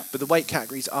categories. Yeah. But the weight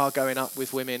categories are going up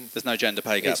with women. There's no gender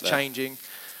pay gap It's there. changing.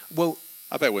 Well,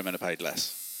 I bet women are paid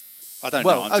less. I don't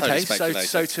know. I'm totally speculating.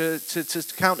 so to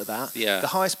counter that, Yeah. the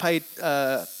highest paid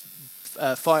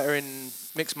fighter in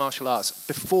mixed martial arts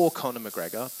before Conor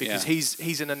McGregor, because Yeah.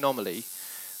 he's an anomaly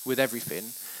with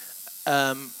everything,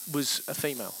 was a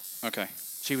female. Okay.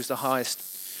 She was the highest.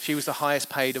 She was the highest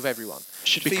paid of everyone.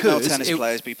 Should female Because tennis it-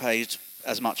 players be paid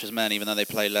as much as men, even though they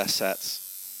play less sets?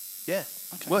 Yeah.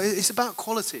 Okay. Well, it's about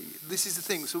quality. This is the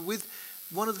thing. So with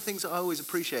one of the things that I always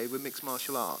appreciated with mixed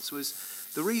martial arts was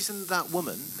the reason that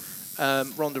woman,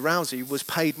 Ronda Rousey, was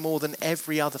paid more than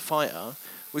every other fighter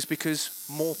was because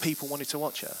more people wanted to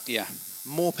watch her. Yeah.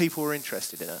 More people were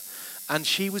interested in her. And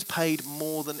she was paid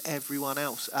more than everyone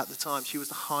else at the time. She was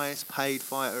the highest paid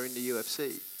fighter in the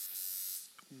UFC.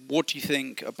 What do you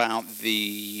think about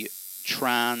the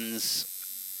trans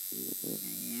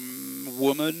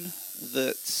woman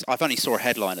that... I've only saw a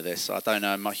headline of this, so I don't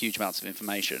know huge amounts of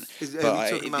information. Are you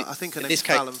talking about, I think her name's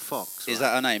Fallon Fox. Is right?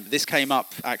 that her name? This came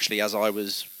up, actually, as I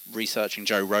was researching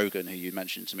Joe Rogan, who you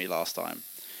mentioned to me last time.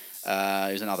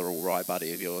 Who's another all-right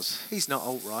buddy of yours. He's not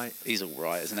alt-right. He's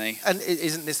all-right, isn't he? And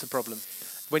isn't this the problem?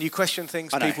 When you question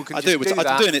things, I know. people can just do that.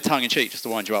 I'm doing it tongue-in-cheek just to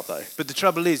wind you up, though. But the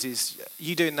trouble is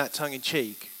you doing that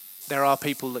tongue-in-cheek, there are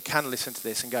people that can listen to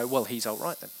this and go, well, he's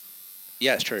alt-right then.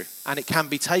 Yeah, it's true. And it can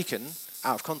be taken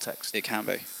out of context. It can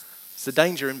be. It's the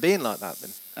danger in being like that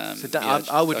then.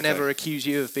 I would never accuse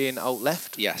you of being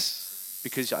alt-left. Yes.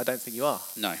 Because I don't think you are.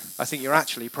 No. I think you're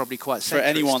actually probably quite centrist. For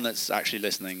anyone that's actually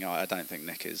listening, I don't think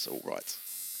Nick is all right.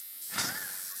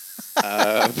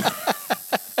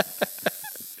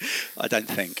 I don't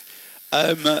think.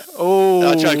 Joke. That's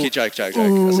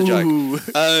a joke.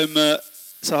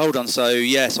 So hold on. So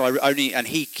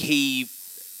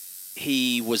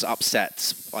he was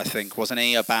upset, I think, wasn't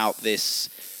he, about this?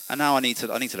 And now I need to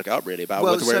look it up really about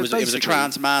whether it was a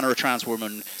trans man or a trans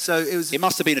woman. So it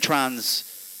must have been a trans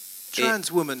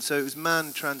woman. So it was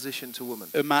man transition to woman.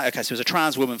 Okay, so it was a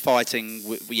trans woman fighting.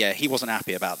 He wasn't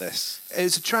happy about this. It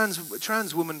was a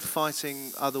trans woman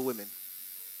fighting other women.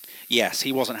 Yes,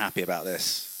 he wasn't happy about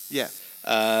this. Yeah.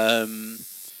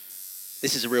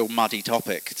 This is a real muddy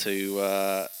topic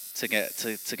to get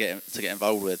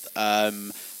involved with.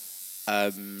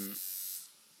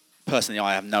 Personally,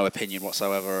 I have no opinion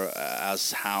whatsoever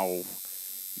as how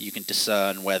you can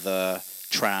discern whether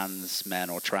trans men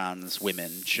or trans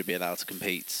women should be allowed to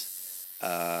compete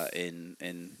in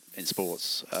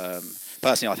sports.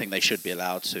 Personally, I think they should be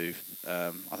allowed to.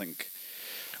 I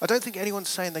don't think anyone's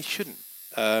saying they shouldn't.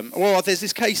 Well, there's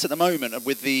this case at the moment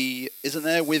what's her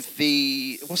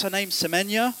name,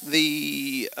 Semenya,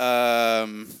 the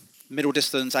middle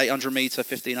distance 800 meter,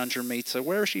 1500 meter.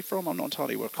 Where is she from? I'm not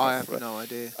entirely sure. I have no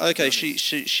idea. Okay,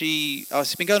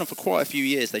 it's been going on for quite a few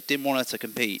years. They didn't want her to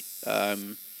compete.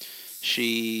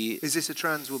 Is this a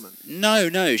trans woman?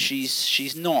 No,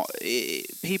 she's not.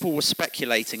 People were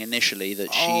speculating initially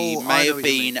that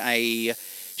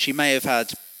she may have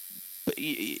had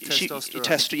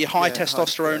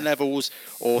testosterone levels,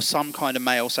 or some kind of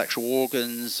male sexual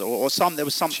organs, or some. There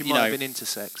was some. She might have been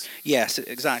intersex. Yes,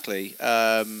 exactly.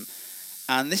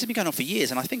 And this has been going on for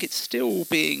years, and I think it's still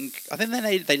being. I think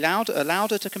then they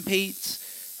allowed her to compete,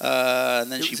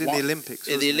 and then she won in the Olympics.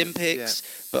 In the Olympics, yeah.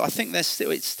 But I think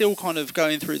it's still kind of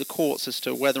going through the courts as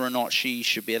to whether or not she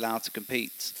should be allowed to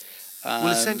compete. Well,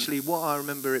 essentially, what I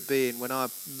remember it being when I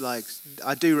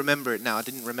do remember it now. I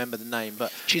didn't remember the name,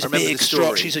 but she's I remember big, the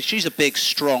story. She's a big,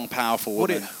 strong, powerful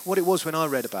woman. What it was when I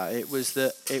read about it was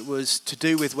that it was to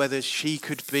do with whether she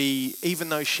could be, even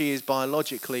though she is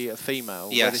biologically a female,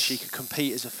 whether she could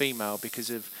compete as a female because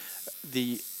of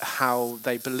how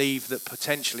they believe that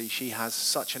potentially she has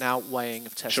such an outweighing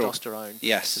of testosterone.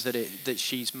 Yes. That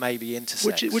she's maybe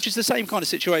intersex. Which is the same kind of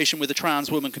situation with a trans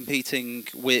woman competing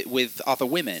with other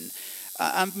women.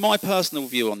 And my personal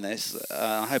view on this,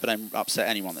 I hope I don't upset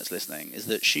anyone that's listening, is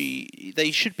that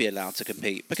they should be allowed to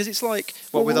compete, because it's like,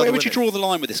 What, with where other would you women? draw the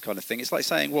line with this kind of thing? It's like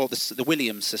saying, well, the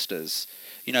Williams sisters,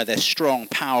 they're strong,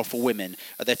 powerful women.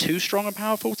 Are they too strong and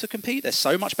powerful to compete? They're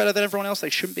so much better than everyone else, they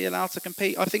shouldn't be allowed to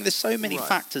compete. I think there's so many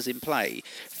factors in play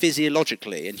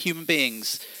physiologically, and human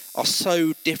beings are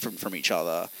so different from each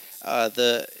other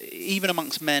that even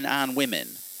amongst men and women,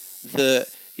 that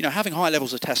having high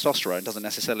levels of testosterone doesn't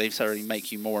necessarily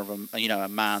make you more of a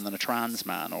man than a trans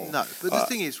man. Or No, but the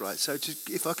thing is, right, so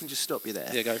if I can just stop you there.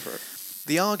 Yeah, go for it.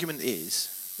 The argument is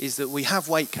that we have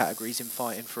weight categories in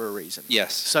fighting for a reason.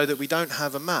 Yes. So that we don't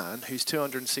have a man who's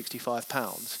 265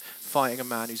 pounds fighting a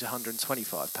man who's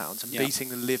 125 pounds and beating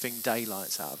the living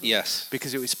daylights out of them. Yes.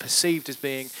 Because it was perceived as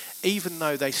being, even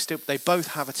though they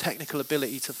both have a technical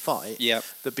ability to fight,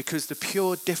 that because the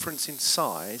pure difference in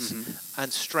size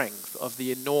and strength of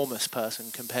the enormous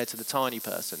person compared to the tiny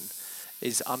person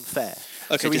is unfair.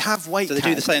 Okay, so we have weight categories. Do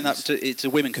they do the same? It's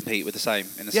women compete with the same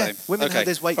in the same. Women okay. have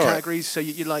there's weight All categories. So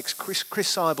you like Chris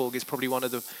Cyborg is probably one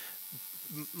of the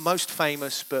most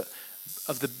famous, but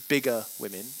of the bigger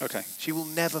women. Okay. She will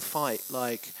never fight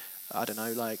like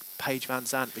Paige Van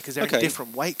Zandt, because they're in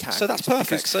different weight categories. So that's perfect.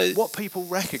 Because so what people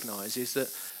recognise is that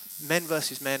men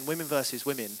versus men, women versus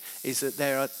women, is that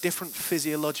there are different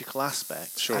physiological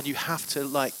aspects, and you have to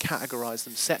categorise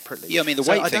them separately. Yeah, I mean the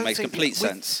weight thing makes complete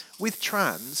sense. With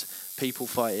trans people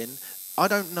fighting, I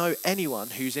don't know anyone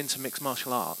who's into mixed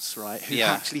martial arts, right, who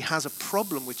actually has a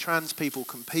problem with trans people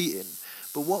competing.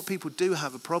 But what people do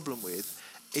have a problem with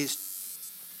is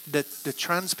the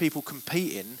trans people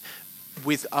competing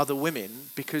with other women,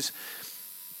 because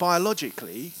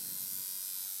biologically,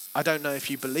 I don't know if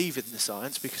you believe in the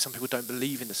science, because some people don't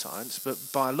believe in the science, but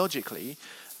biologically,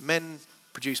 men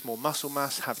produce more muscle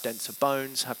mass, have denser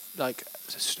bones, have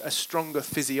a stronger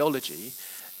physiology,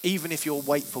 even if you're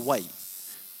weight for weight,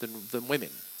 than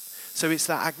women. So it's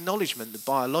that acknowledgement that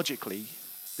biologically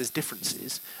there's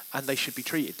differences and they should be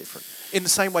treated different. In the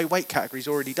same way weight categories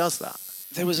already does that.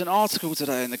 There was an article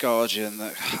today in The Guardian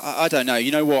that, I don't know,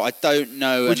 you know what, I don't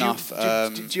know enough.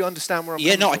 Do you understand where I'm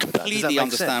coming from? I completely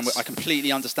understand. I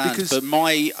completely understand. Because but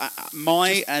my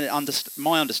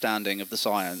understanding of the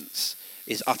science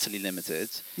is utterly limited.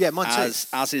 Yeah, mine too.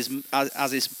 As is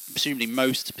presumably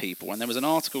most people. And there was an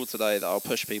article today that I'll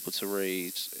push people to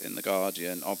read in The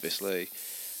Guardian, obviously.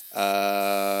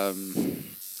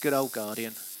 Good old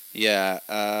Guardian. Yeah,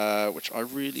 which I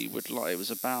really would like. It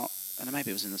was about, and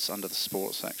maybe it was under the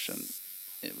sports section.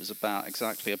 It was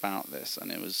exactly about this,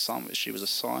 and it was she was a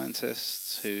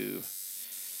scientist who.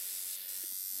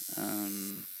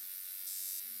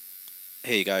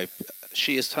 Here you go.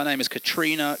 Her name is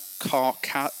Katrina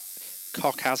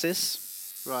Karkazis.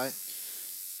 Right.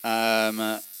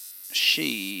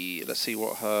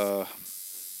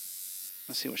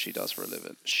 Let's see what she does for a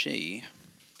living.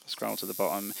 Scroll to the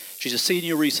bottom. She's a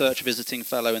senior research visiting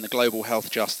fellow in the Global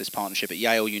Health Justice Partnership at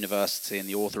Yale University and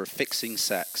the author of Fixing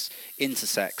Sex,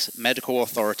 Intersex, Medical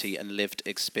Authority and Lived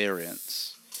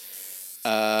Experience.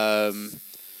 And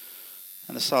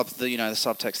the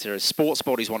subtext here is sports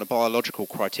bodies want a biological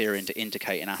criterion to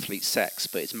indicate an athlete's sex,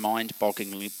 but it's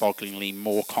mind-bogglingly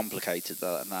more complicated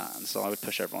than that. And so I would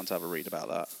push everyone to have a read about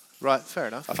that. Right, fair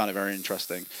enough. I found it very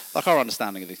interesting. Our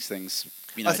understanding of these things,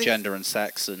 gender and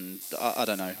sex, and I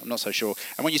don't know, I'm not so sure.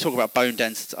 And when you talk about bone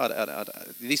density,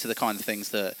 these are the kind of things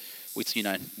that we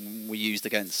used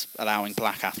against allowing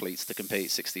black athletes to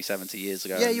compete 60, 70 years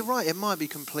ago. Yeah, you're right. It might be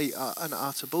complete and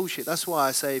utter bullshit. That's why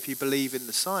I say if you believe in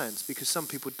the science, because some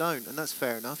people don't, and that's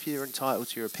fair enough. You're entitled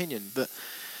to your opinion. But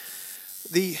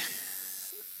the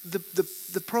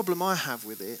problem I have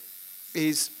with it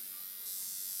is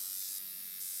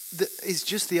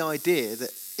just the idea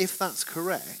that if that's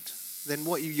correct, then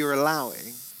what you're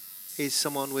allowing is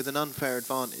someone with an unfair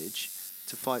advantage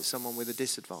to fight someone with a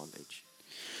disadvantage.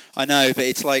 I know, but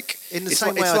it's like in the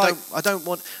same way. I don't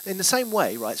want in the same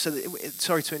way, right? So,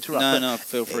 sorry to interrupt. No,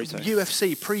 feel free to.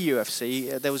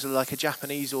 Pre-UFC, there was a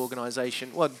Japanese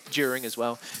organisation, during as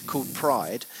well, called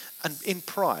Pride, and in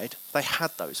Pride they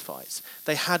had those fights.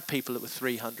 They had people that were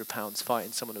 300 pounds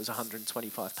fighting someone who was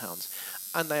 125 pounds,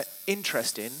 and they're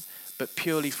interesting, but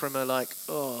purely from a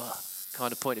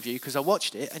kind of point of view. Because I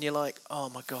watched it, and you're like, oh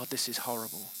my god, this is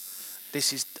horrible.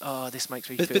 This makes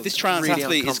me feel. But this trans really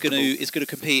athlete is going to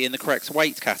compete in the correct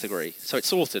weight category, so it's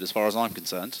sorted as far as I'm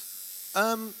concerned.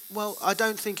 Well, I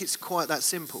don't think it's quite that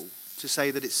simple to say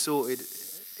that it's sorted.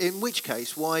 In which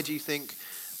case, why do you think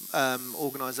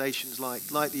organisations like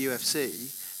the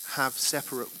UFC have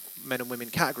separate men and women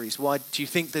categories. Why do you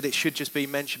think that it should just be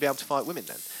men should be able to fight women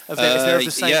then? If they're of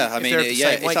the same, yeah, I mean, it's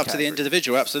up to the category.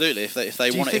 individual, absolutely. If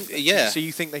they want it, So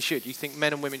you think they should? You think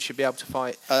men and women should be able to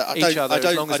fight I each don't- other I as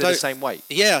don't- long I as they're the don't- same weight?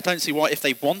 Yeah, I don't see why if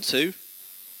they want to.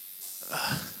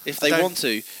 If they don't- want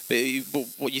to, but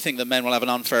what you think that men will have an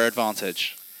unfair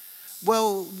advantage?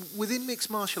 Well, within mixed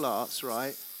martial arts,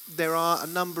 right, there are a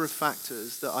number of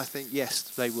factors that I think, yes,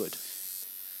 they would.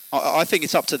 I think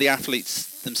it's up to the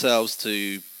athletes themselves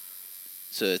to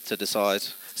decide.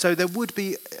 So there would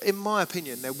be, in my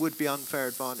opinion, there would be unfair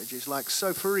advantages. Like,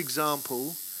 so for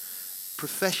example,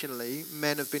 professionally,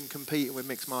 men have been competing with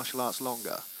mixed martial arts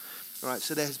longer. Right,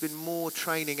 so there has been more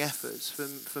training efforts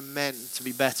for men to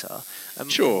be better.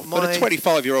 Sure, but a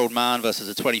 25-year-old man versus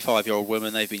a 25-year-old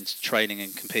woman, they've been training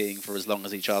and competing for as long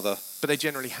as each other. But they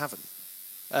generally haven't.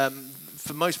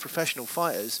 For most professional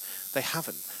fighters, they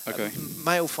haven't. Okay.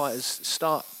 Male fighters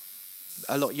start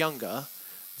a lot younger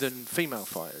than female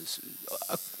fighters.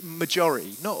 A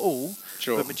majority, not all,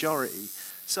 Sure. but majority.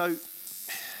 So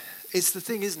it's the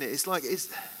thing, isn't it? It's like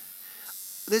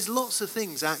there's lots of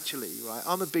things actually, right?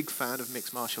 I'm a big fan of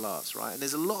mixed martial arts, right? And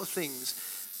there's a lot of things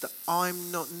that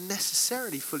I'm not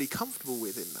necessarily fully comfortable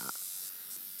with in that.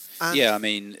 And Yeah, I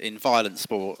mean, in violent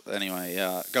sport, anyway.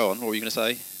 Go on. What were you going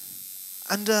to say?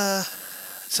 And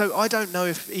so I don't know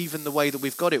if even the way that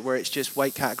we've got it, where it's just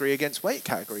weight category against weight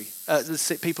category,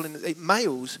 people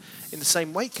males in the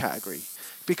same weight category,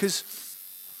 because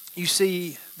you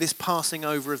see this passing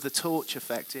over of the torch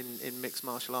effect in mixed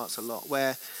martial arts a lot,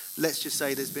 where let's just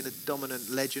say there's been a dominant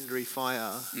legendary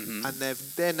fighter, and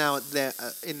they're now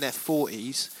in their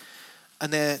 40s,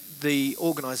 and the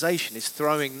organisation is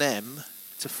throwing them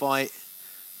to fight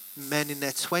men in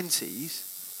their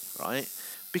 20s, right?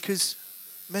 Because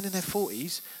men in their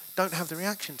 40s don't have the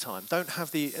reaction time, don't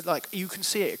have the, like, you can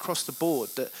see it across the board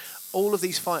that all of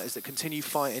these fighters that continue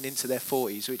fighting into their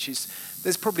 40s, which is,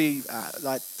 there's probably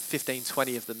like 15,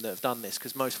 20 of them that have done this,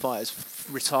 because most fighters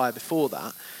retire before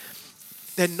that.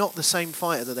 They're not the same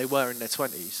fighter that they were in their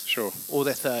 20s. Sure. Or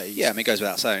their 30s. Yeah, I mean, it goes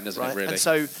without saying, doesn't right? it, really? And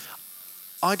so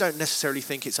I don't necessarily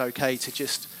think it's okay to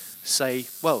just say,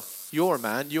 well, you're a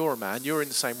man, you're in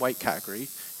the same weight category,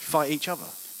 fight each other.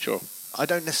 Sure. I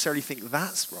don't necessarily think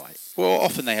that's right. Well,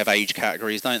 often they have age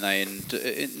categories, don't they?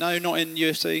 And no, not in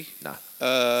UFC. No.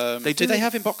 Do they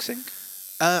have in boxing?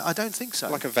 I don't think so.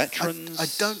 Like a veterans? I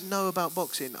don't know about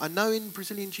boxing. I know in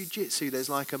Brazilian Jiu-Jitsu there's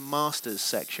like a masters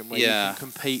section where you can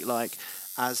compete like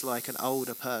as like an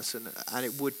older person, and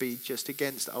it would be just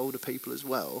against older people as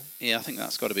well. Yeah, I think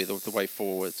that's got to be the way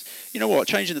forward. You know what?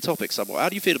 Changing the topic somewhat. How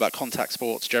do you feel about contact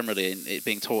sports generally and it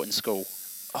being taught in school?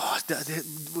 Oh,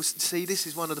 see, this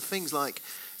is one of the things, like,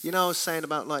 you know, I was saying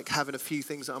about like having a few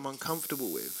things that I'm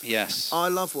uncomfortable with. Yes. I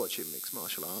love watching mixed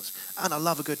martial arts, and I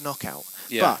love a good knockout.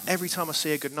 Yeah. But every time I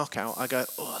see a good knockout, I go,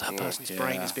 oh, that person's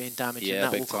brain is being damaged, and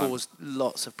that will cause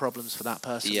lots of problems for that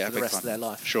person for the rest of their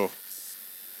life. Sure.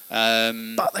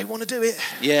 But they want to do it.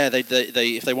 Yeah, they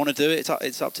if they want to do it,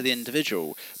 it's up to the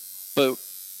individual. But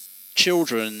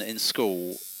children in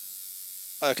school,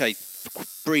 okay,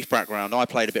 brief background. I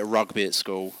played a bit of rugby at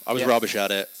school. I was rubbish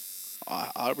at it.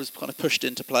 I was kind of pushed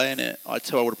into playing it. I had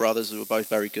two older brothers who were both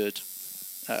very good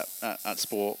at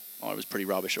sport. I was pretty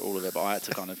rubbish at all of it, but I had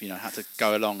to kind of, had to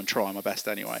go along and try my best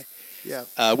anyway. Yeah.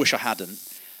 Wish I hadn't.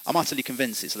 I'm utterly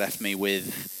convinced it's left me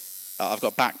with... I've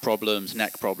got back problems,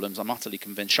 neck problems. I'm utterly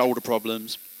convinced. Shoulder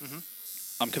problems. Mm-hmm.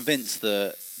 I'm convinced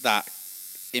that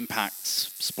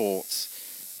impacts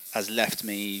sports has left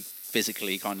me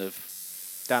physically kind of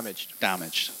damaged,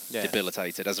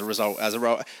 debilitated as a result. I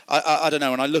don't know.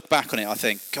 When I look back on it, I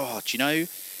think, God,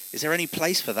 is there any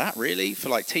place for that really? For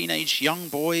like teenage young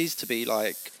boys to be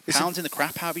like pounding the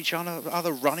crap out of each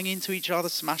other, running into each other,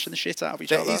 smashing the shit out of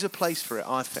each other? There is a place for it,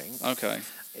 I think. Okay.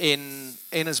 In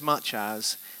as much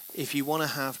as if you want to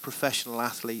have professional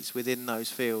athletes within those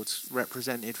fields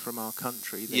represented from our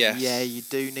country, then you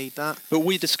do need that. But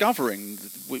we're discovering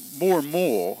more and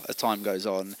more as time goes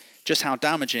on just how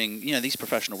damaging, these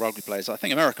professional rugby players. I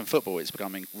think American football is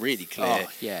becoming really clear.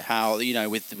 How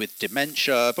with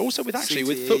dementia, but also with CTE,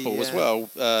 with football as well.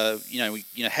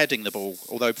 Heading the ball.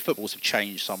 Although footballs have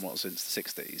changed somewhat since the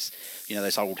 '60s.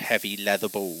 Those old heavy leather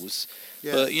balls.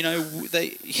 Yeah.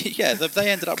 But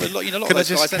they ended up with a lot of those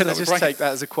guys. Can I just take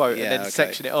that as a quote and then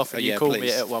section it off? And you call me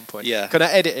it at one point. Yeah. Can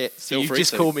I edit it? So you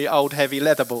just call me old heavy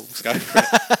leather balls. Go for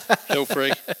it. Feel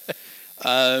free.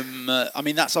 I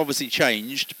mean, that's obviously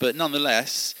changed, but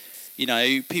nonetheless,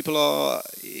 people are,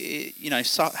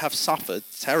 have suffered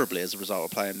terribly as a result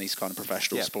of playing these kind of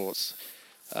professional sports,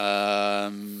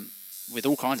 with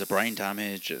all kinds of brain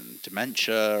damage and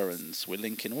dementia, and we're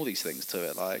linking all these things to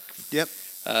it.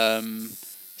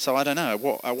 So I don't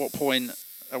know. At what point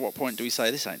do we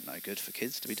say this ain't no good for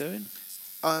kids to be doing?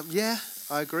 Yeah,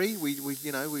 I agree. We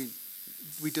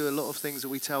do a lot of things that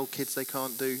we tell kids they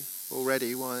can't do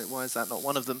already. Why is that not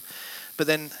one of them? But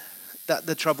then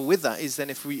the trouble with that is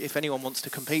then if anyone wants to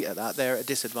compete at that, they're at a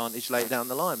disadvantage later down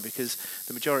the line, because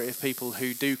the majority of people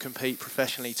who do compete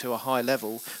professionally to a high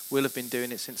level will have been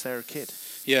doing it since they were a kid.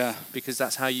 Yeah. Because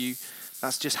that's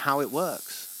just how it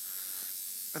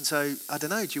works. And so, I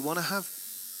don't know, do you want to have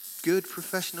good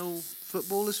professional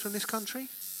footballers from this country?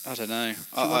 I don't know.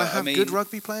 Do you want to have good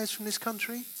rugby players from this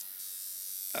country?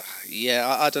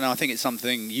 I don't know. I think it's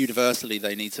something universally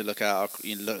they need to look at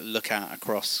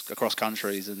across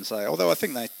countries and say. Although I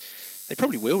think they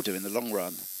probably will do in the long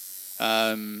run.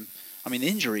 I mean, the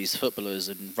injuries footballers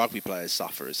and rugby players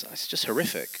suffer it's just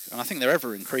horrific, and I think they're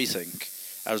ever increasing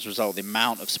as a result of the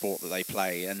amount of sport that they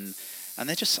play, and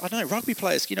they're just, I don't know, rugby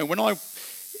players. When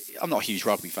I'm not a huge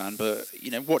rugby fan, but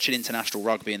watching international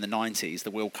rugby in the 90s,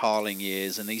 the Will Carling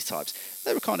years and these types,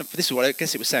 they were kind of, this is what I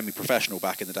guess it was semi-professional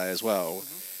back in the day as well.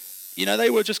 Mm-hmm. They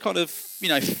were just kind of,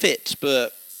 fit,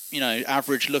 but,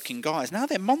 average-looking guys. Now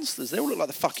they're monsters. They all look like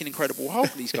the fucking Incredible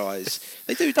Hulk, these guys.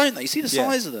 They do, don't they? You see the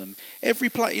size of them. Every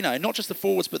play, not just the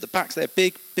forwards, but the backs, they're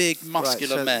big,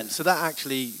 muscular men. So that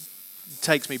actually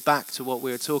takes me back to what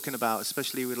we were talking about,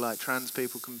 especially with, like, trans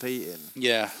people competing.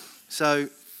 Yeah. So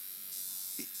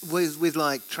with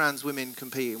like trans women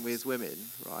competing with women,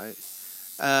 right?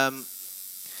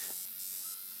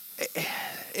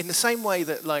 In the same way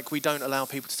that like we don't allow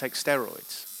people to take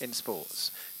steroids in sports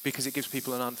because it gives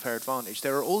people an unfair advantage,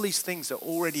 there are all these things that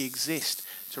already exist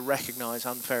to recognise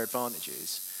unfair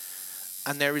advantages,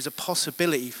 and there is a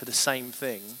possibility for the same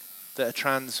thing, that a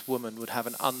trans woman would have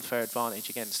an unfair advantage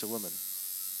against a woman.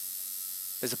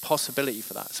 There's a possibility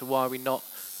for that. So why are we not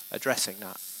addressing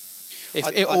that?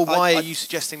 Why are you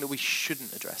suggesting that we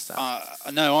shouldn't address that?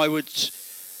 No,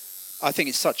 I think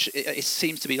it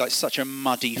seems to be like such a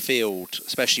muddy field,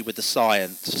 especially with the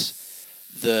science.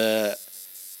 I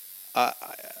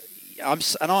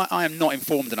am not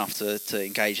informed enough to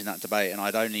engage in that debate, and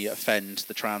I'd only offend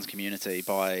the trans community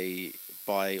by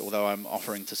although I'm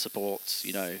offering to support,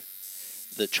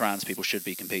 that trans people should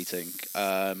be competing.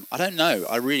 I don't know.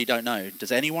 I really don't know.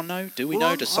 Does anyone know? Do we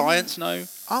know? Does science know?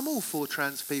 I'm all for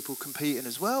trans people competing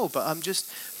as well, but I'm just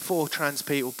for trans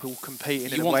people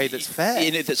competing in a way that's fair.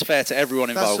 That's fair to everyone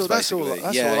involved, that's all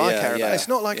I care about. It's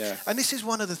not like... Yeah. And this is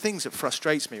one of the things that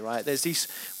frustrates me, right? There's these,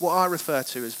 what I refer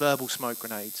to as verbal smoke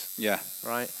grenades. Yeah.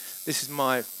 Right? This is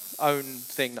my own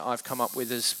thing that I've come up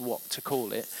with as what to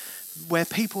call it, where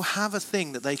people have a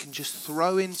thing that they can just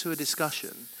throw into a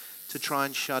discussion to try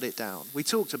and shut it down. We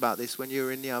talked about this when you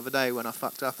were in the other day when I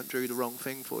fucked up and drew the wrong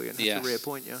thing for you and had to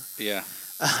reappoint you. Yeah.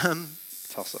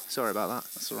 Tosser. Sorry about that.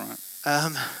 That's all right.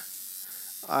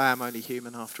 I am only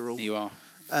human after all. You are.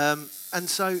 And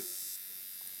so,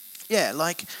 yeah,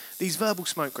 like these verbal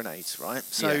smoke grenades, right?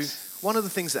 So one of the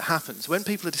things that happens when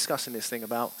people are discussing this thing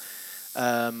about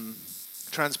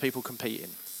trans people competing,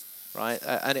 right?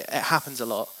 And it happens a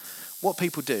lot. What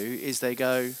people do is they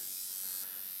go,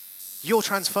 "You're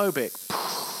transphobic."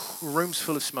 Room's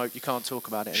full of smoke. You can't talk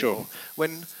about it anymore. Sure.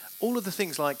 When all of the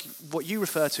things like what you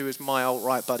refer to as my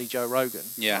alt-right buddy Joe Rogan,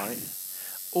 right?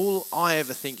 All I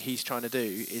ever think he's trying to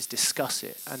do is discuss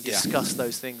it and discuss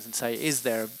those things and say, is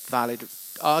there a valid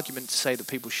argument to say that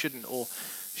people shouldn't, or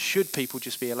should people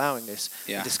just be allowing this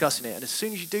and discussing it? And as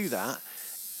soon as you do that,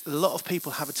 a lot of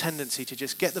people have a tendency to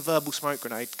just get the verbal smoke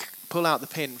grenade, pull out the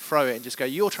pin, throw it, and just go,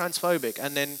 "You're transphobic,"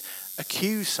 and then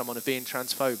accuse someone of being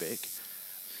transphobic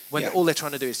when all they're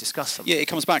trying to do is discuss something. Yeah, it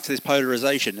comes back to this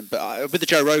polarization. But with the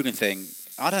Joe Rogan thing,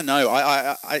 I don't know.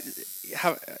 I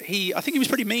think he was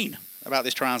pretty mean about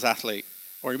this trans athlete,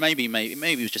 or maybe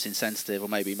he was just insensitive, or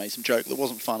maybe he made some joke that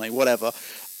wasn't funny, whatever.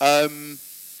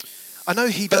 I know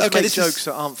he does make jokes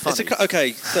that aren't funny.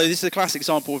 So this is a classic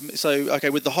example of...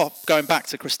 with the going back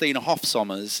to Christina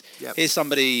Hoff-Sommers, here's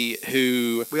somebody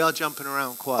who... We are jumping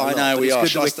around quite a lot. I know, we are.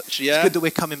 It's good that we're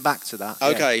coming back to that.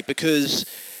 Okay, because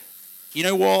you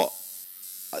know what?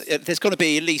 There's got to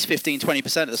be at least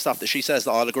 15-20% of the stuff that she says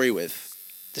that I'll agree with,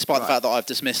 despite the fact that I've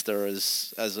dismissed her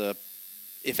as a,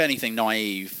 if anything,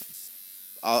 naive.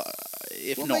 What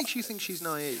makes you think she's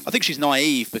naive? I think she's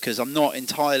naive because I'm not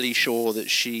entirely sure that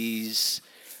she's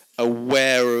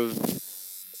aware of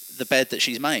the bed that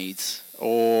she's made,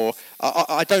 or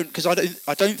I don't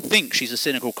think she's a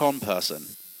cynical con person.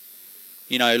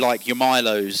 Like your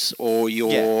Milos or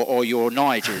your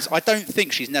Nigels. I don't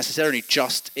think she's necessarily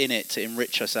just in it to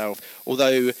enrich herself.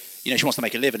 Although she wants to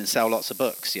make a living and sell lots of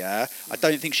books. Yeah, I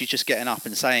don't think she's just getting up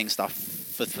and saying stuff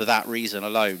for that reason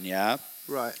alone. Yeah.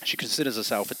 Right. She considers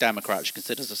herself a Democrat. She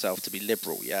considers herself to be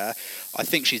liberal, yeah? I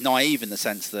think she's naive in the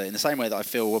sense that, in the same way that I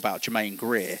feel about Germaine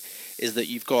Greer, is that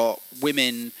you've got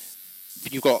women,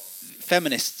 you've got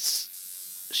feminists,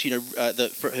 who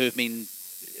have been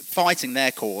fighting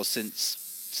their cause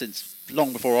since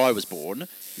long before I was born,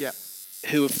 Yeah.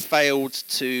 who have failed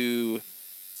to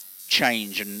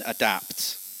change and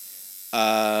adapt.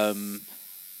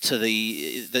 To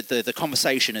the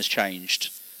conversation has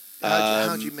changed.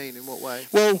 How do you mean? In what way?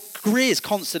 Well, Greer's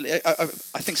constantly.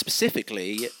 I think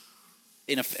specifically,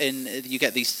 you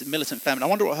get these militant feminists. I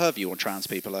wonder what her view on trans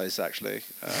people is actually.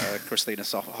 Christina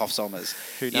Hoff-Sommers.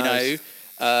 Who knows?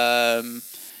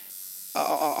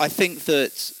 I think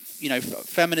that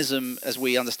feminism as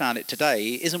we understand it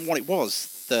today isn't what it was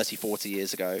 30, 40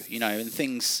 years ago. And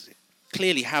things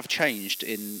clearly have changed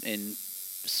in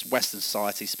Western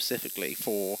society specifically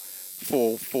for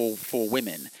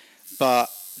women, but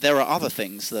there are other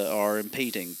things that are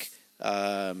impeding,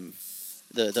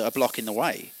 that are blocking the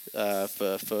way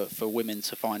for women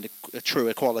to find a true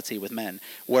equality with men.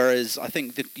 Whereas I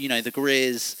think the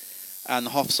Greers and the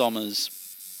Hoff-Sommers,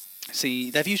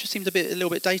 their views just seemed a little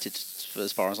bit dated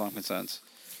as far as I'm concerned.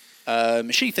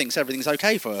 She thinks everything's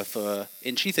okay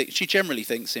and she generally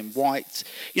thinks in white.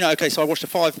 Okay. So I watched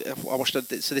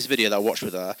this video that I watched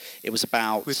with her. It was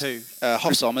about with who?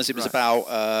 Hoff-Sommers. It was about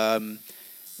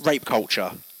rape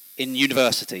culture in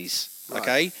universities. Right.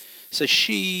 Okay. So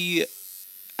she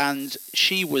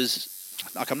was.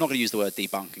 Like, I'm not going to use the word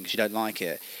debunking because you don't like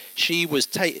it.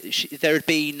 There had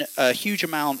been a huge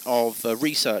amount of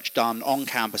research done on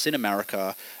campus in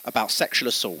America about sexual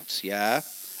assault. Yeah.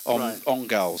 On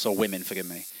girls or women, forgive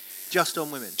me. Just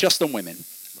on women. Just on women,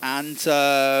 and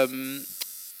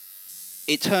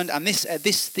it turned. And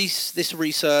this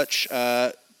research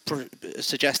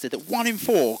suggested that 1 in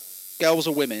 4 girls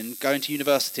or women going to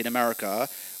university in America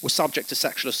were subject to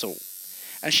sexual assault,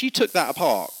 and she took that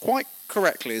apart quite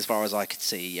correctly, as far as I could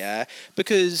see. Yeah,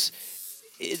 because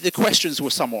the questions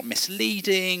were somewhat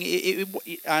misleading,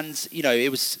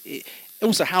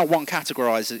 also how one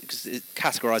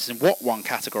categorises and what one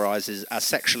categorises as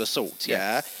sexual assault,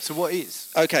 yeah? So what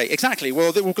is? Okay, exactly.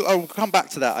 Well, I'll come back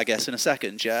to that, I guess, in a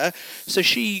second, yeah? So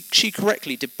she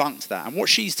correctly debunked that, and what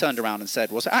she's turned around and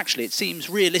said was, actually, it seems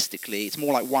realistically it's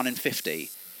more like 1 in 50.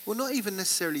 Well, not even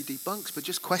necessarily debunks, but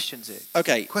just questions it.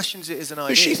 Okay. Questions it as an idea.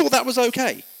 But she thought that was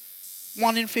okay.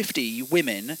 1 in 50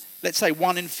 women, let's say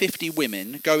 1 in 50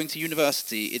 women going to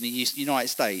university in the United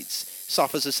States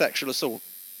suffers a sexual assault.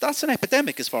 That's an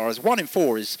epidemic as far as 1 in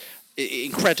 4 is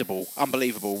incredible,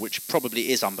 unbelievable, which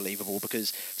probably is unbelievable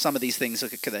because some of these things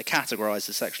that are categorised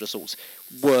as sexual assaults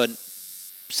weren't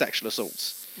sexual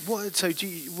assaults. What? So do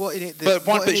you, what in it? But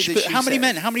how many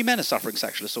men are suffering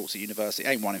sexual assaults at university?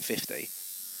 Ain't 1 in 50.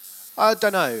 I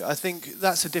don't know. I think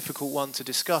that's a difficult one to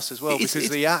discuss as well because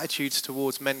the attitudes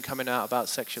towards men coming out about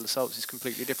sexual assaults is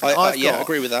completely different. I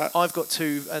agree with that. I've got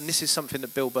two, and this is something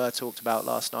that Bill Burr talked about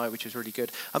last night, which was really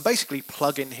good. I'm basically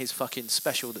plugging his fucking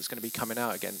special that's going to be coming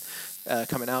out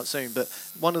soon. But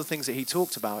one of the things that he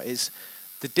talked about is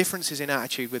the differences in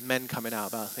attitude with men coming out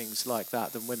about things like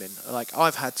that than women. Like,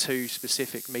 I've had 2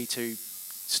 specific Me Too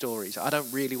stories. I don't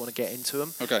really want to get into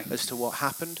them as to what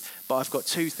happened, but I've got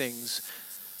 2 things.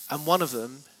 And one of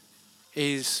them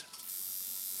is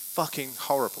fucking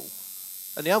horrible.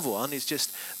 And the other one is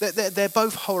just... They're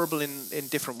both horrible in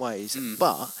different ways.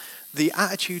 But the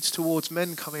attitudes towards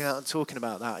men coming out and talking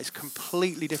about that is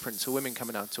completely different to women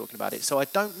coming out and talking about it. So I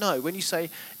don't know. When you say,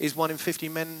 is 1 in 50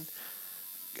 men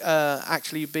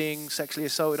actually being sexually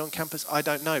assaulted on campus? I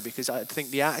don't know, because I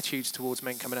think the attitudes towards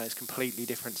men coming out is completely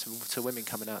different to women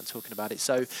coming out and talking about it.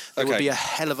 So there will be a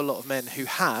hell of a lot of men who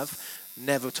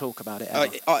never talk about it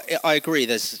ever. I agree.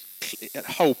 There's a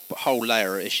whole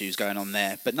layer of issues going on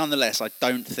there, but nonetheless, I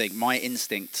don't think my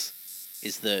instinct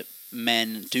is that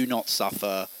men do not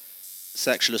suffer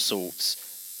sexual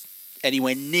assaults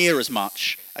anywhere near as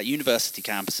much at university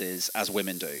campuses as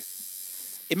women do.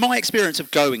 In my experience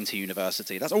of going to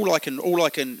university, that's all I can.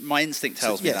 My instinct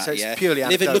tells me that. So it's purely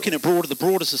anecdotal. Looking at the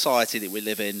broader society that we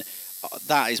live in,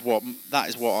 that is what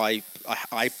I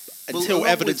until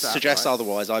evidence suggests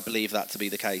otherwise, I believe that to be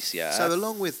the case, yeah. So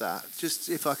along with that, just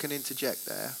if I can interject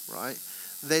there, right,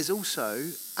 there's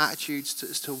also attitudes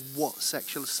as to what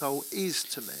sexual assault is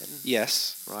to men.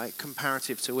 Yes. Right,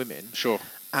 comparative to women. Sure.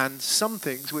 And some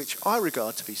things which I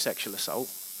regard to be sexual assault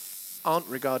aren't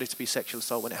regarded to be sexual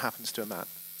assault when it happens to a man.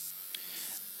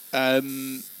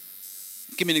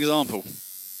 Give me an example.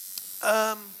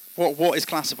 What is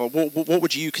classified? What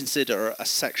would you consider a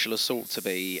sexual assault to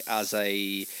be as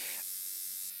a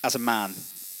man?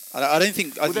 I don't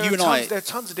think well, you and I. There are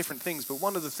tons of different things, but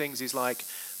one of the things is like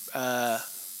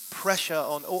pressure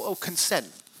on or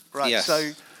consent, right? Yes.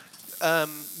 So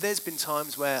there's been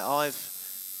times where I've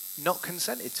not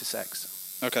consented to sex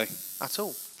Okay. at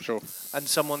all, Sure. and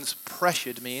someone's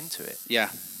pressured me into it. Yeah.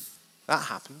 That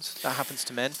happens. That happens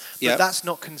to men. But Yep. that's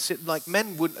not like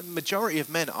men would. Majority of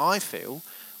men, I feel,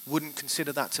 wouldn't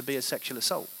consider that to be a sexual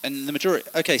assault. And the majority.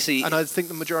 Okay. See. And I think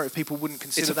the majority of people wouldn't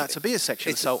consider that to be a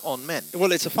sexual assault on men.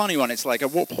 Well, it's a funny one. It's like,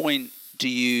 at what point do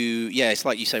you? Yeah, it's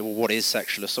like you say. Well, what is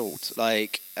sexual assault?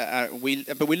 Like, we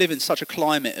live in such a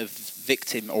climate of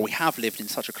victim, or we have lived in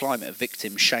such a climate of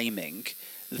victim shaming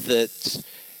that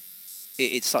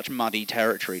it's such muddy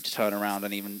territory to turn around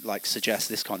and even like suggest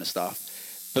this kind of stuff.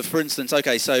 But for instance,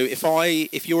 okay, so if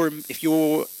you're in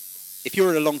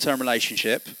a long-term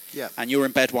relationship, Yeah. and you're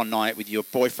in bed one night with your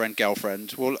boyfriend,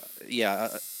 girlfriend, well, yeah,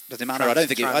 does it matter? I don't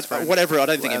think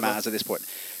it matters at this point.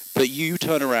 But you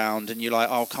turn around and you're like,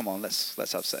 oh, come on, let's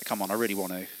have sex. Come on, I really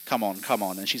want to. Come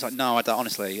on. And she's like, no, I don't,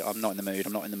 honestly, I'm not in the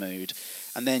mood.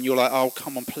 And then you're like, oh,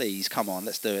 come on, please, come on,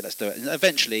 let's do it. And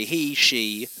eventually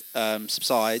she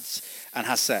subsides and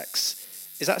has sex.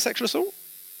 Is that sexual assault?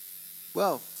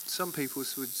 Well, some people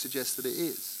would suggest that it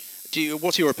is.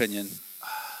 What's your opinion?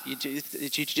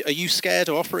 Are you scared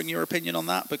of offering your opinion on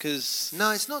that? Because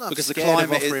no, it's not that I'm because scared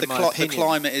of offering my opinion. The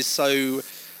climate is so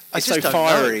don't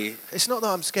fiery. know. It's not that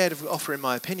I'm scared of offering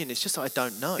my opinion. It's just that I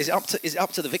don't know. Is it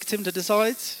up to the victim to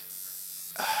decide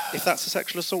if that's a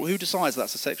sexual assault? Who decides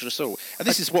that's a sexual assault? And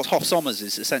this is what Hoff Sommers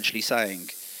is essentially saying.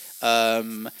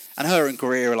 And her and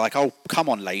Greer are like, oh, come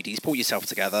on, ladies, pull yourself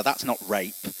together. That's not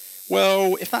rape.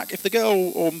 Well, if the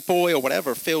girl or boy or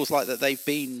whatever feels like that they've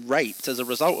been raped as a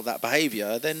result of that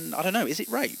behaviour, then I don't know. Is it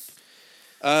rape?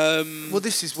 Well,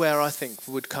 this is where I think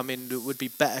would be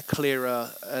better,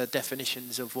 clearer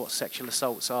definitions of what sexual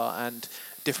assaults are and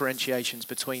differentiations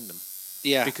between them.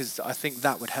 Yeah. Because I think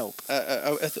that would help.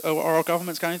 Are our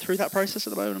governments going through that process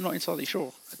at the moment? I'm not entirely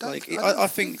sure. I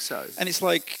think so. And it's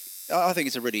like, I think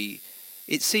it's a really.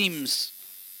 It seems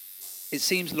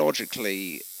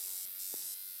logically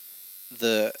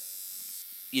that,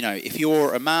 if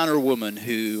you're a man or a woman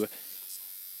who,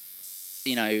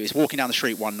 is walking down the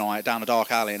street one night, down a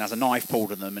dark alley, and has a knife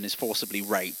pulled on them and is forcibly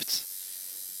raped,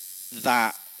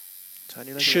 that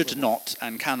should not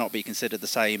and cannot be considered the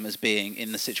same as being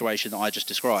in the situation that I just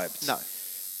described. No.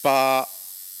 But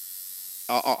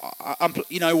I'm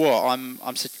you know what?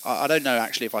 I don't know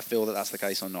actually if I feel that that's the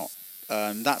case or not.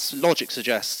 That's logic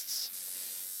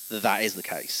suggests that is the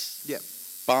case. Yeah.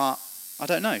 But I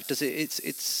don't know. Does it?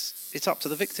 It's up to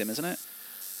the victim, isn't it?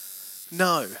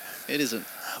 No, it isn't.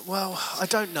 Well, I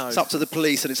don't know. It's up to the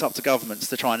police and it's up to governments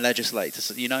to try and legislate.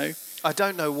 I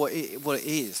don't know what it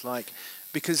is like,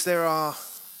 because there are.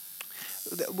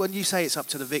 When you say it's up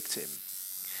to the victim,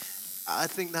 I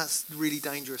think that's a really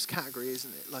dangerous category,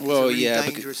 isn't it? Like, well, it's a really yeah.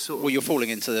 dangerous sort of. Well, you're falling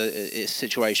into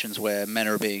situations where men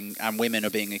are being and women are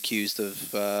being accused of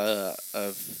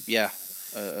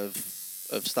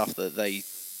stuff that they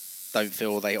don't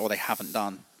feel they haven't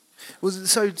done. Well,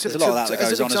 so there's a lot of that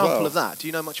goes as an on as example well. of that, do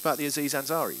you know much about the Aziz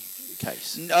Ansari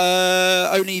case?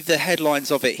 Only the headlines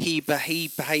of it. He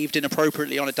behaved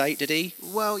inappropriately on a date, did he?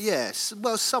 Well, yes.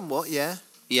 Well, somewhat, yeah.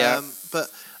 Yeah. But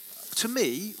to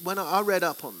me, when I read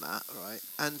up on that, right,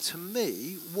 and to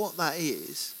me, what that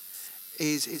is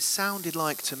it sounded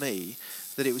like to me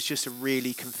that it was just a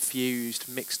really confused,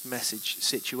 mixed message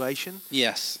situation.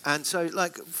 Yes. And so,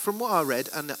 like, from what I read,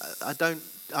 and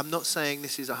I'm not saying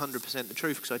this is 100% the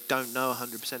truth because I don't know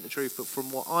 100% the truth, but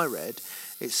from what I read,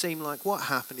 it seemed like what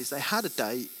happened is they had a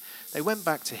date, they went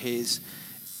back to his,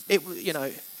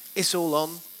 it's all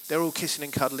on, they're all kissing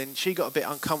and cuddling. She got a bit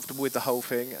uncomfortable with the whole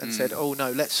thing and said, oh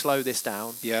no, let's slow this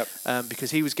down. Yep.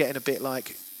 Because he was getting a bit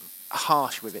like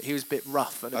harsh with it. He was a bit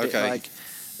rough and a bit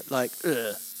like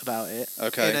about it.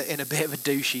 Okay. In a bit of a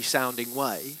douchey sounding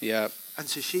way. Yeah. And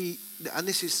so and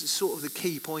this is sort of the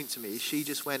key point to me, is she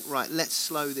just went, right, let's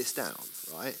slow this down,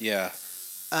 right? Yeah.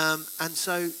 And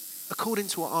so, according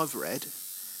to what I've read,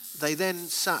 they then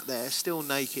sat there, still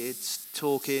naked,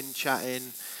 talking,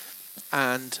 chatting,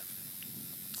 and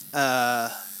at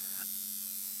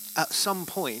some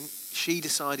point, she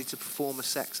decided to perform a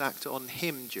sex act on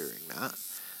him during that,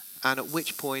 and at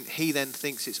which point he then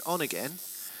thinks it's on again,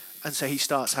 and so he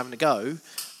starts having a go.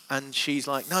 And she's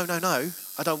like, no,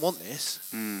 I don't want this.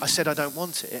 I said I don't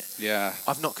want it. Yeah.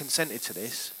 I've not consented to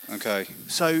this. Okay.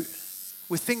 So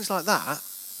with things like that,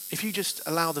 if you just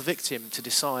allow the victim to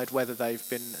decide whether they've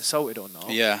been assaulted or not,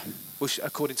 which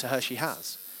according to her she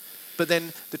has. But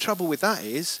then the trouble with that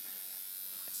is,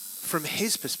 from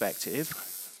his perspective,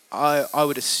 I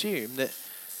would assume that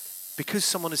because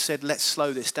someone has said, let's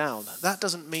slow this down, that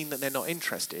doesn't mean that they're not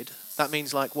interested. that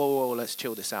means like, whoa, let's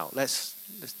chill this out. Let's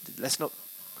not.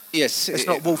 Yes, Let's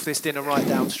not wolf this dinner right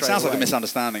down straight Sounds away. like a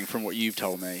misunderstanding from what you've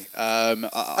told me. I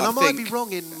might be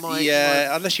wrong in my...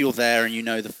 Yeah, unless you're there and you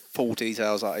know the full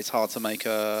details, it's hard to make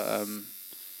a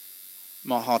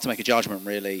judgment,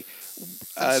 really.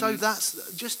 So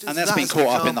that's just... And that's been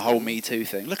caught up in the whole Me Too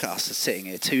thing. Look at us sitting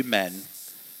here, two men,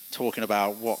 talking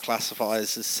about what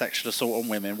classifies as sexual assault on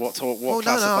women. What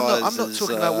classifies I'm not as,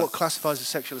 talking about what classifies as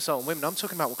sexual assault on women. I'm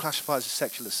talking about what classifies as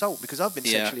sexual assault, because I've been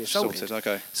sexually assaulted.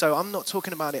 Okay. So I'm not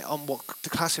talking about it on what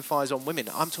classifies on women.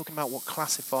 I'm talking about what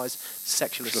classifies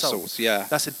sexual assault. Yeah.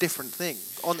 That's a different thing.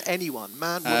 On anyone.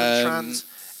 Man, woman, trans,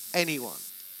 anyone.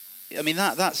 I mean,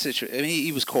 that situation... I mean,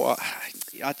 he was caught up...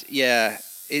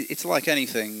 It's like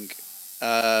anything...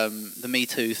 the Me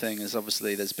Too thing is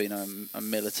obviously there's been a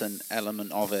militant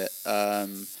element of it. How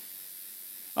do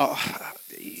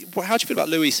you feel about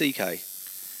Louis C.K.?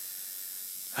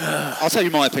 I'll tell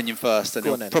you my opinion first, and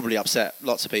it'll probably upset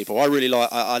lots of people.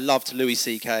 I loved Louis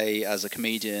C.K. as a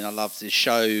comedian. I loved his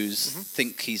shows.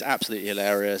 Think he's absolutely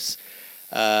hilarious.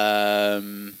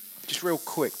 Just real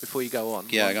quick before you go on.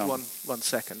 Yeah, go on. One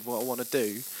second. What I want to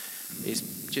do is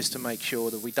just to make sure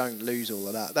that we don't lose all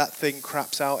of that. That thing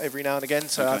craps out every now and again,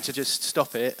 so I have to just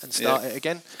stop it and start it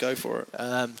again. Go for it.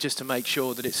 Just to make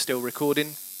sure that it's still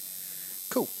recording.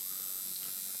 Cool.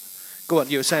 Go on,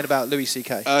 you were saying about Louis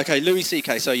C.K. Okay, Louis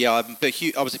C.K. So yeah, I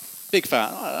was a big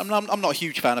fan. I'm not a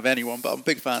huge fan of anyone, but I'm a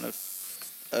big fan of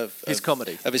his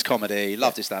comedy. Of his comedy.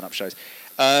 Loved his stand-up shows.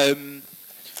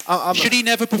 Should he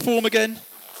never perform again?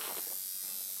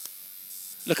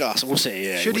 Look at us, we'll see.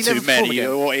 Yeah, Should he too never many.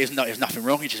 perform There's nothing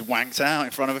wrong. He just wanked out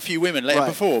in front of a few women. Let him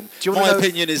perform. My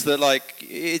opinion is that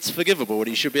it's forgivable and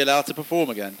he should be allowed to perform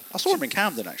again. I saw him in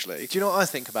Camden actually. Do you know what I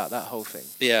think about that whole thing?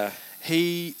 Yeah.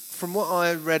 From what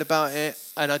I read about it,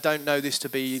 and I don't know this to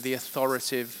be the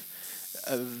authoritative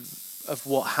of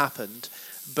what happened,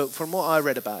 but from what I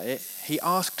read about it, he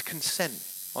asked consent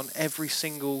on every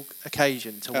single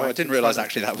occasion to wank. I didn't realise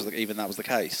actually that was the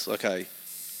case. Okay.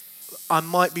 I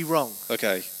might be wrong.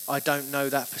 Okay. I don't know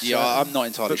that for certain. Yeah, I'm not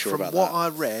entirely sure about that. From what I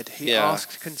read, he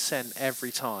asked consent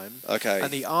every time. Okay. And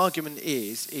the argument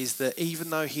is that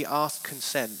even though he asked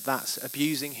consent, that's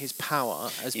abusing his power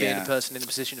as being a person in a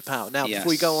position of power. Now, before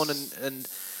we go on and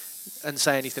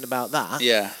say anything about that,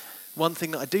 one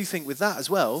thing that I do think with that as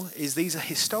well is these are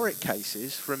historic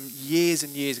cases from years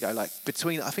and years ago, like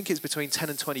I think it's between 10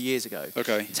 and 20 years ago.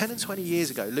 Okay. 10 and 20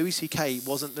 years ago, Louis C.K.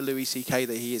 wasn't the Louis C.K.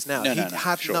 that he is now. He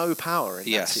had no power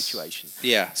in that situation.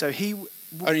 Yeah. So he...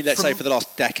 Only, let's say, for the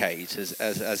last decade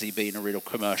has he been a real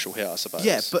commercial hit, I suppose.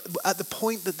 Yeah, but at the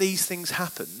point that these things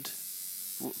happened,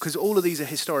 because all of these are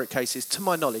historic cases, to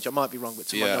my knowledge, I might be wrong, but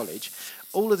to my knowledge,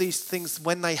 all of these things,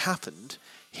 when they happened...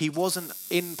 He wasn't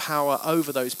in power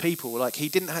over those people. Like he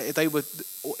didn't. It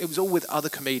was all with other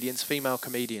comedians, female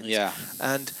comedians. Yeah.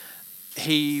 And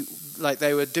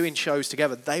they were doing shows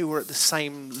together. They were at the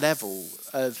same level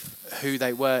of who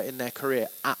they were in their career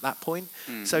at that point.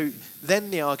 So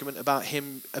then the argument about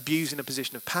him abusing a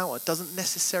position of power doesn't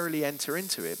necessarily enter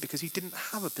into it because he didn't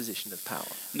have a position of power.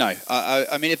 No,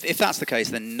 I mean, if that's the case,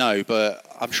 then no. But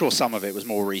I'm sure some of it was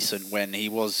more recent when he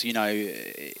was, he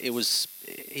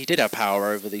did have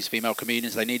power over these female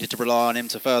comedians. They needed to rely on him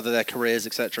to further their careers,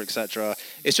 etc., etc.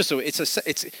 It's just it's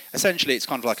essentially it's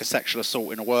kind of like a sexual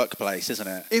assault in a workplace, isn't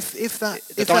it?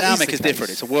 The dynamic is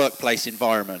different. It's a workplace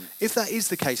environment. If that is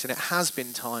the case, and it has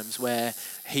been times where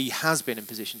he has been in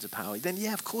positions of power, then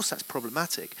yeah, of course that's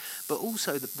problematic. But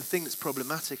also the thing that's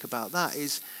problematic about that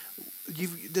is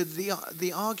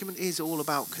the argument is all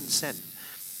about consent.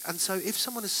 And so if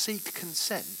someone has sought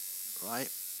consent, right,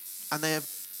 and they have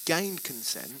gained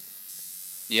consent,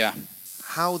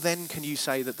 how then can you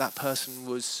say that person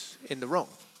was in the wrong?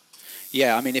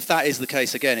 Yeah, I mean, if that is the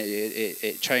case, again,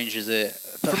 it changes it.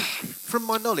 From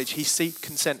my knowledge, he sought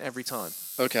consent every time.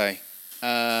 Okay.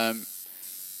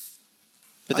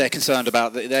 But they're concerned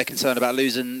about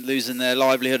losing their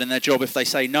livelihood and their job if they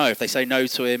say no. If they say no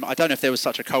to him, I don't know if there was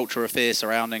such a culture of fear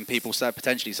surrounding people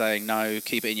potentially saying no,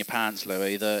 keep it in your pants,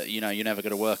 Louis. That you're never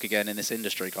going to work again in this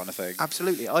industry, kind of thing.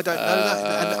 Absolutely, I don't know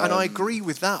that, and I agree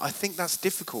with that. I think that's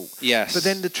difficult. Yes. But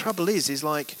then the trouble is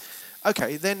like,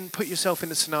 okay, then put yourself in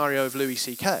the scenario of Louis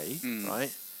C.K.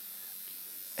 Right?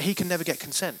 He can never get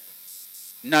consent.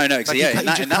 No, because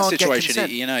in that situation,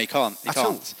 he can't. He at can't.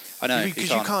 All. I know,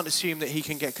 because you can't assume that he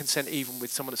can get consent even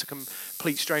with someone that's a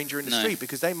complete stranger in the street,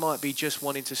 because they might be just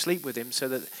wanting to sleep with him, so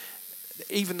that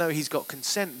even though he's got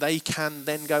consent, they can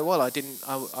then go, well, I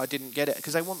didn't get it,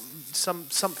 because they want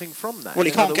something from that. Well,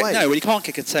 he can't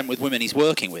get consent with women he's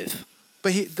working with.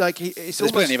 But it's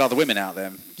There's plenty of other women out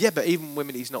there. Yeah, but even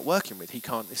women he's not working with, he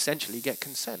can't essentially get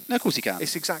consent. No, of course he can.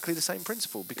 It's exactly the same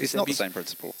principle. Because It's not the same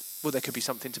principle. Well, there could be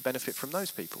something to benefit from those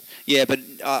people. Yeah, but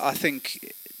I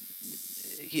think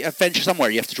eventually somewhere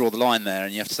you have to draw the line there,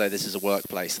 and you have to say this is a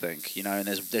workplace thing, you know. And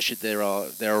there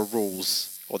are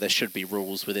rules, or there should be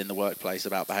rules within the workplace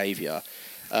about behaviour.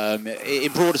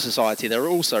 In broader society, there are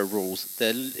also rules.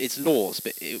 It's laws,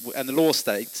 and the law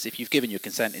states if you've given your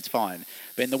consent, it's fine.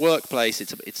 But in the workplace,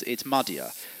 it's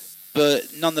muddier.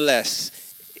 But nonetheless,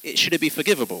 should it be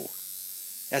forgivable?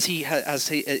 Is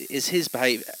his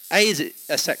behaviour? Is it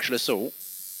a sexual assault?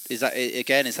 Is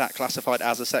that classified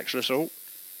as a sexual assault?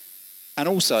 And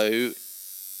also,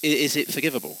 is it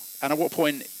forgivable? And at what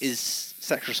point is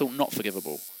sexual assault not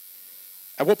forgivable?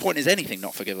 At what point is anything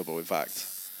not forgivable? In fact,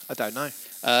 I don't know.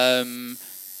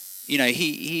 You know,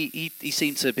 he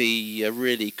seemed to be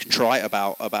really contrite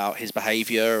about his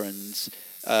behaviour, and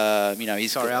you know,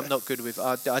 he's. Sorry, I'm not good with.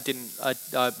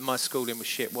 My schooling was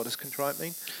shit. What does contrite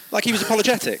mean? Like he was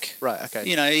apologetic. Right. Okay.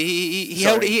 You know, he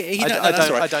Sorry. held. I don't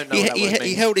know what that word means.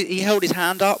 He held his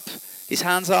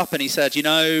hands up, and he said, you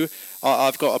know,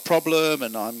 I've got a problem,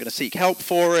 and I'm going to seek help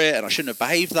for it, and I shouldn't have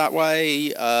behaved that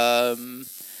way.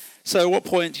 So, at what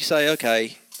point do you say,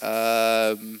 okay?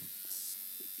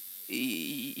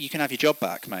 You can have your job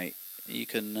back, mate. You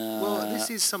can. Well, this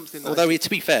is something. Although, to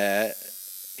be fair,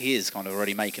 he is kind of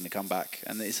already making a comeback,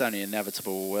 and it's only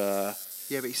inevitable.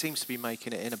 Yeah, but he seems to be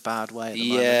making it in a bad way. At the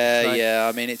moment. Like,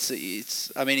 yeah. I mean,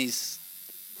 I mean, he's.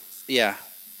 Yeah.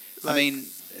 Like, I mean,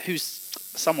 who's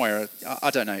somewhere? I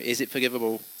don't know. Is it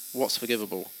forgivable? What's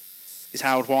forgivable? Is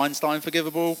Howard Weinstein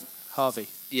forgivable? Harvey.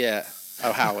 Yeah.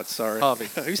 Oh, Howard. Sorry. Harvey.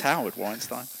 Who's Howard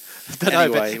Weinstein? I don't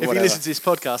know, but if he listens to this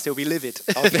podcast, he'll be livid.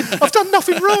 I've done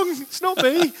nothing wrong. It's not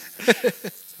me.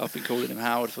 I've been calling him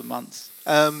Howard for months.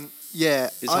 Yeah.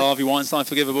 Is Harvey Weinstein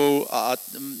forgivable?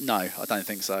 No, I don't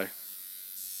think so.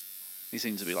 He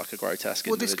seems to be like a grotesque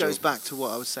individual. This goes back to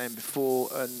what I was saying before,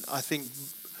 and I think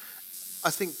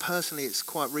personally it's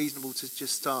quite reasonable to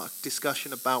just start a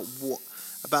discussion about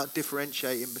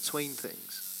differentiating between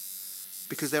things,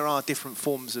 because there are different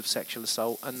forms of sexual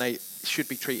assault, and they should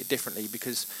be treated differently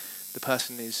because the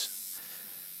person is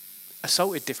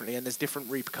assaulted differently, and there's different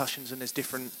repercussions, and there's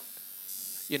different,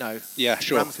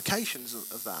 ramifications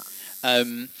of that.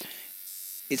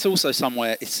 It's also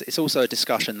it's also a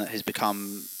discussion that has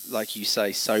become, like you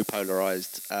say, so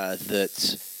polarized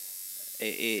that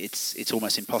it's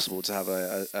almost impossible to have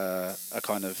a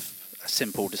kind of a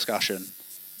simple discussion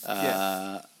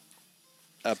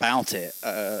about it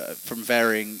from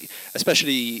varying,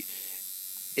 especially.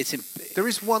 There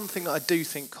is one thing that I do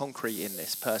think concrete in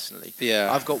this, personally.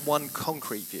 Yeah. I've got one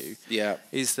concrete view. Yeah.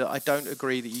 Is that I don't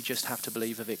agree that you just have to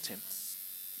believe a victim.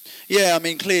 Yeah, I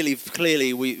mean, clearly,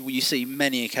 you see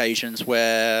many occasions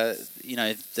where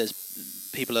there's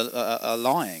people are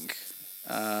lying.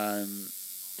 I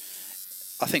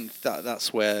think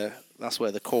that's where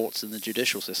the courts and the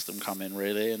judicial system come in,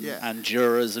 really, and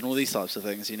jurors and all these types of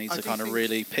things. You need to kind of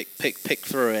really pick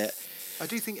through it. I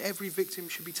do think every victim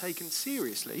should be taken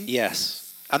seriously.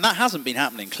 Yes. And that hasn't been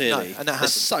happening, clearly. No, and that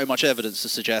There's hasn't. so much evidence to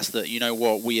suggest that,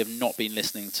 we have not been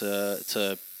listening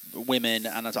to women,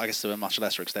 and I guess to a much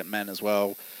lesser extent men as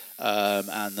well.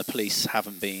 And the police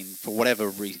haven't been, for whatever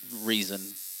reason,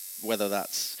 whether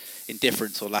that's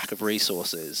indifference or lack of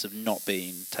resources, have not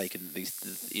been taken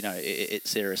it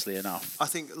seriously enough. I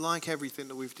think, like everything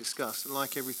that we've discussed, and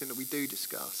like everything that we do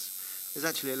discuss, there's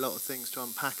actually a lot of things to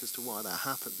unpack as to why that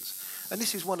happens. And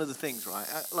this is one of the things, right?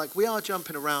 Like, we are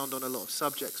jumping around on a lot of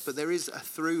subjects, but there is a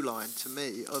through line to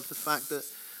me of the fact that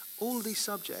all of these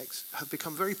subjects have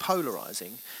become very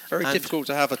polarising. Very difficult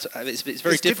to have it's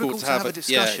very difficult to have a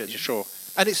discussion. Yeah, sure.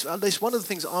 And it's one of the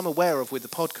things I'm aware of with the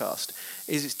podcast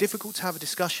is it's difficult to have a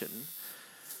discussion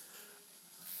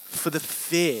for the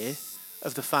fear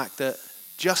of the fact that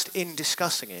just in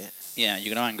discussing it, you're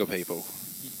going to anger people.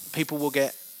 People will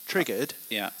get triggered.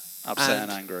 Yeah, upset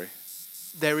and angry.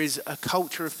 There is a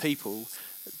culture of people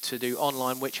to do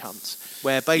online witch hunts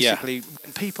where basically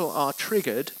when people are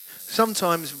triggered,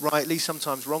 sometimes rightly,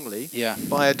 sometimes wrongly,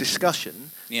 by a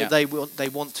discussion, that they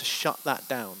want to shut that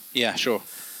down. Yeah, sure.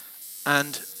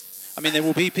 And I mean, there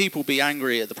will be people be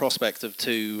angry at the prospect of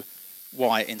two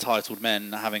white entitled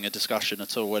men having a discussion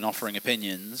at all and offering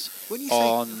opinions. When you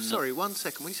say, sorry, 1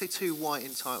 second. When you say two white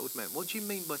entitled men, what do you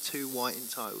mean by two white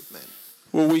entitled men?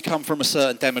 Well, we come from a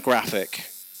certain demographic.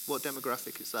 What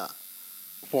demographic is that?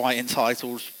 White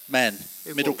entitled men,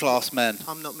 middle class men.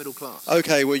 I'm not middle class.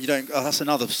 Okay, well you don't. Oh, that's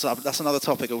another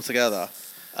topic altogether.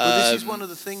 Well, this is one of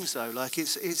the things, though. Like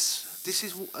this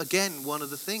is again one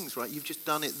of the things, right? You've just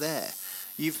done it there.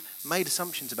 You've made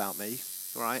assumptions about me,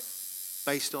 right,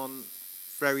 based on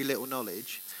very little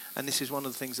knowledge. And this is one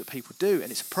of the things that people do,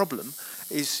 and it's a problem,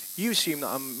 is you assume that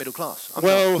I'm middle class.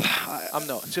 I'm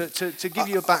not. To give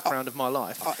you a background of my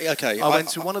life, I went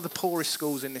to one of the poorest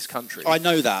schools in this country. I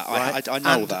know that. Right? I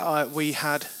know and that.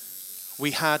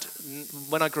 We had,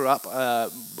 when I grew up,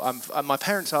 my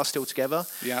parents are still together,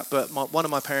 but one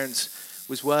of my parents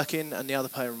was working and the other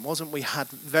parent wasn't. We had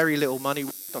very little money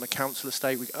on a council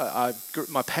estate.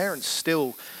 My parents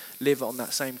still live on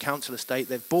that same council estate.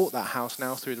 They've bought that house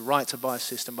now through the right to buy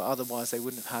system, but otherwise they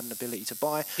wouldn't have had an ability to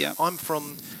buy. Yeah. I'm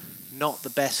from not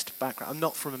the best background. I'm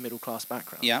not from a middle class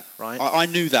background. Yeah. Right. I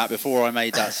knew that before I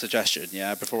made that suggestion.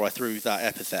 Yeah. Before I threw that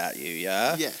epithet at you.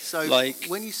 Yeah. Yeah. So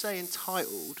when you say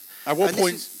entitled, at what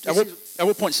point?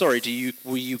 Sorry.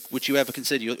 Would you ever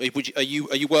consider? Are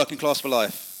you working class for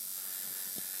life?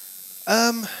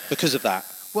 Because of that.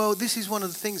 Well, this is one of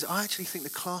the things. I actually think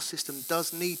the class system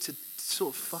does need to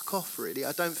sort of fuck off, really.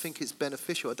 I don't think it's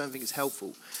beneficial. I don't think it's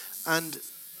helpful. And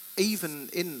even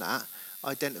in that,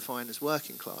 identifying as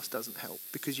working class doesn't help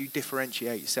because you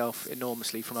differentiate yourself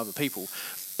enormously from other people.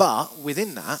 But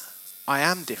within that, I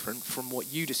am different from what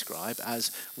you describe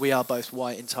as we are both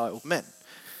white entitled men.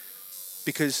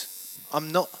 Because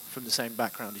I'm not from the same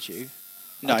background as you.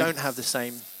 No. I don't have the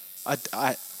same...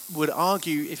 I would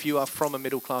argue if you are from a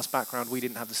middle class background, we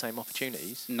didn't have the same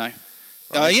opportunities. No.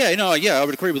 Right? I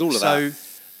would agree with all of that.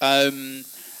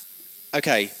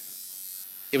 Okay,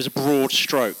 it was a broad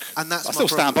stroke, and I still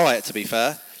stand by it. To be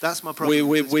fair, that's my problem.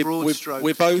 We're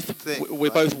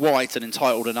both white and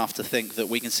entitled enough to think that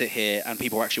we can sit here and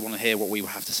people actually want to hear what we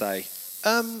have to say.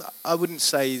 I wouldn't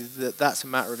say that that's a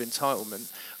matter of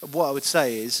entitlement. What I would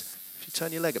say is, if you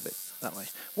turn your leg a bit that way,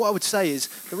 what I would say is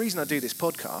the reason I do this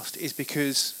podcast is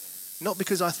not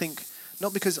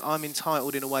because I'm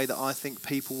entitled in a way that I think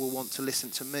people will want to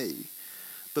listen to me,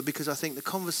 but because I think the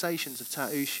conversations of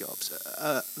tattoo shops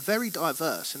are very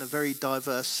diverse and a very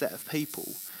diverse set of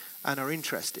people and are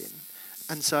interesting.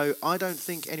 And so I don't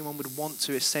think anyone would want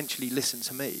to essentially listen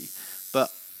to me, but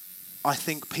I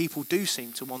think people do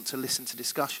seem to want to listen to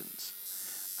discussions.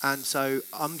 And so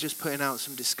I'm just putting out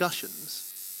some discussions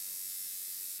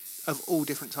of all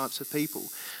different types of people.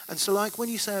 And so like when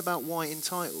you say about white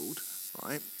entitled,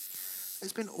 right,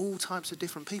 there's been all types of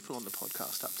different people on the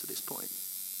podcast up to this point.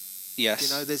 Yes.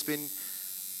 You know, there's been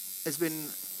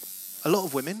a lot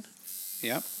of women.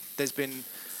 Yeah. There's been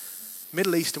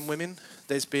Middle Eastern women.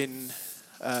 There's been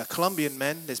Colombian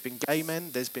men. There's been gay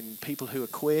men. There's been people who are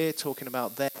queer talking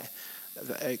about their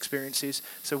experiences.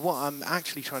 So what I'm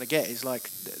actually trying to get is like,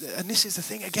 and this is the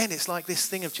thing again, it's like this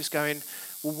thing of just going,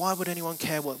 well, why would anyone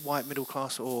care what white middle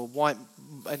class or white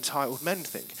entitled men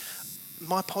think?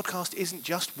 My podcast isn't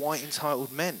just white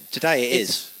entitled men. Today it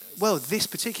is. Well, this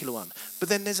particular one. But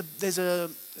then there's a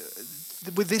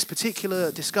with this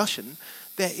particular discussion,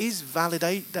 there is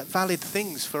valid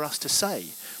things for us to say.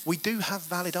 We do have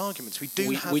valid arguments. We do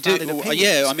have valid opinions.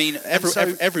 Yeah, I mean,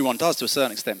 everyone does to a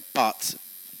certain extent. But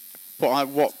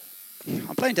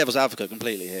I'm playing devil's advocate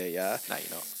completely here. Yeah. No, you're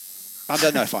not. I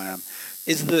don't know if I am.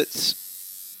 Is that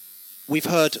we've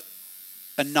heard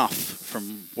enough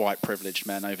from white privileged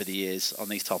men over the years on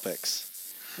these topics.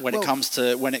 When it comes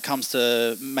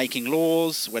to making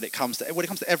laws, when it comes to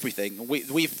everything,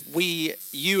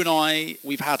 you and I,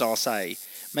 we've had our say.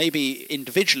 Maybe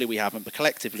individually we haven't, but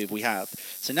collectively we have.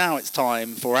 So now it's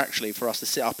time for us to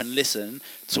sit up and listen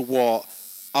to what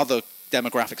other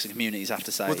demographics and communities have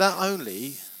to say. Well, that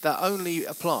only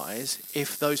applies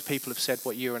if those people have said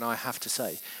what you and I have to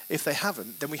say. If they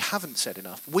haven't, then we haven't said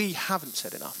enough. We haven't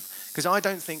said enough. Because I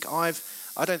don't think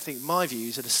my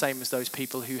views are the same as those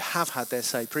people who have had their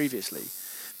say previously.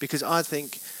 Because I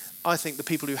think the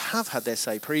people who have had their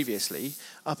say previously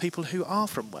are people who are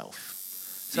from wealth.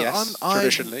 So yes,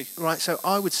 traditionally. Right, so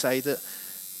I would say that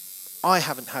I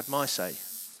haven't had my say.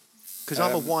 Because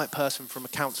I'm a white person from a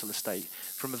council estate,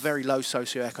 from a very low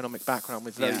socioeconomic background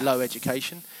with very low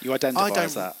education. You identify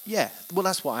as that? Yeah, well,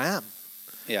 that's what I am.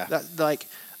 Yeah.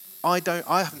 I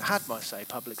haven't had my say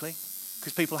publicly.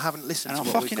 Because people haven't listened to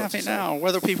what we've got to say. And I'll fucking have it now.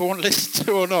 Whether people want to listen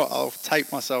to or not, I'll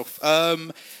tape myself.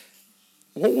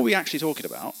 What were we actually talking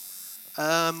about?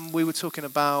 We were talking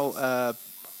about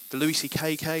the Louis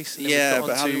C.K. case. Yeah,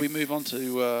 but how did we move on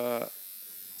to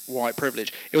white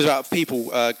privilege? It was about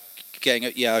people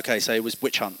getting... Yeah, okay, so it was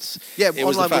witch hunts. Yeah, it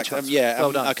was the fact, witch hunts.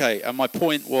 Well done. Okay, and my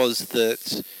point was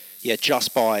that... Yeah,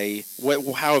 just by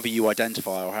however you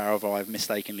identify or however I've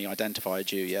mistakenly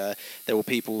identified you, yeah, there were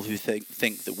people who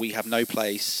think that we have no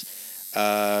place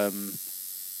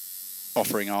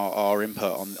offering our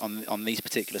input on these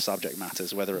particular subject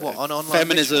matters, whether What, on online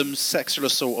feminism, sexual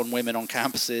assault on women on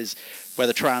campuses,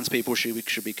 whether trans people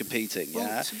should be competing. Well,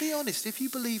 Yeah. to be honest, if you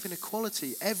believe in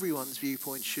equality, everyone's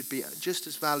viewpoint should be just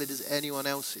as valid as anyone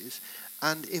else's.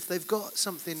 And if they've got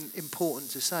something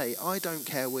important to say, I don't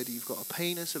care whether you've got a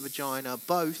penis, a vagina,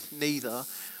 both, neither,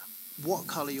 what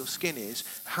colour your skin is,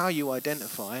 how you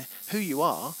identify, who you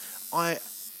are. I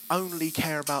only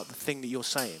care about the thing that you're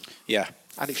saying. Yeah.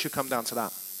 And it should come down to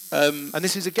that. And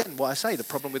this is, again, what I say, the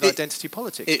problem with identity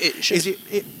politics.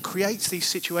 It creates these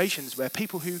situations where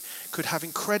people who could have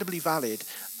incredibly valid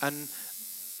and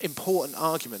important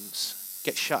arguments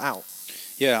get shut out.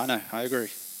 Yeah, I know. I agree.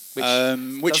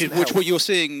 Which what you're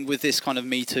seeing with this kind of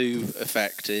Me Too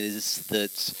effect is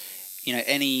that, you know,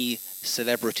 any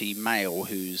celebrity male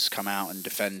who's come out and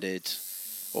defended,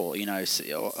 or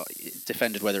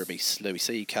defended whether it be Louis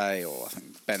C.K. or I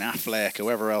think Ben Affleck or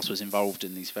whoever else was involved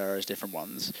in these various different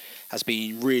ones, has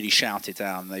been really shouted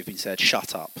down. They've been said,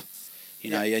 "Shut up,"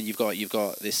 you know. And you've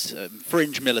got this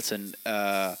fringe militant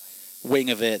wing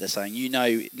of it. They're saying, you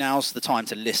know, now's the time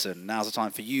to listen. Now's the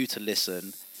time for you to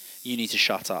listen. You need to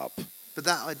shut up. But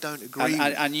that I don't agree with.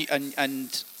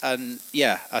 And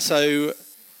yeah, so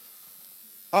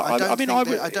I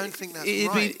don't think that's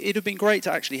right. It'd have been great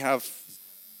to actually have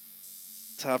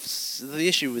the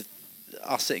issue with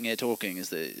us sitting here talking is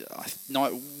that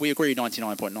we agree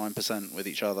 99.9% with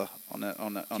each other on it.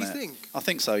 Do you think? I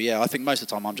think so. Yeah, I think most of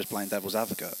the time I'm just playing devil's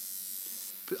advocate.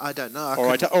 But I don't know.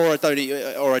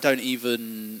 I don't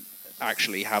even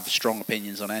actually have strong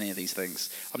opinions on any of these things.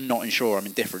 I'm not sure. I'm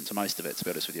indifferent to most of it, to be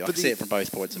honest with you. I can see it from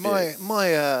both points of view.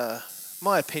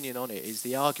 My opinion on it is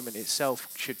the argument itself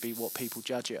should be what people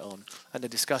judge it on, and the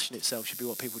discussion itself should be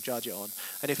what people judge it on.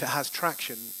 And if it has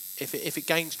traction, if it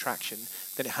gains traction,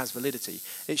 then it has validity.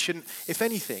 It shouldn't. If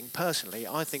anything, personally,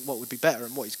 I think what would be better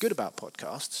and what is good about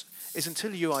podcasts is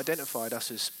until you identified us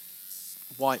as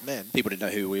white men, people didn't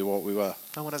know what we were.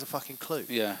 No one has a fucking clue.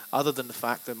 Yeah. Other than the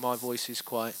fact that my voice is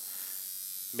quite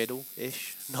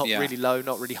middle-ish, not really low,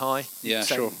 not really high. Yeah,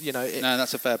 so, sure. You know, no,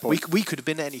 that's a fair point. We could have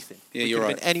been anything. Yeah, we you're could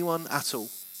right. have been anyone at all.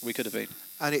 We could have been.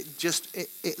 And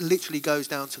it literally goes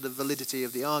down to the validity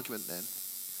of the argument then.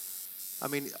 I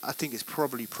mean, I think it's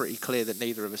probably pretty clear that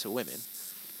neither of us are women.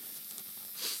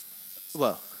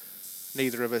 Well,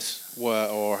 neither of us were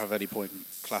or have any point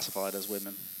classified as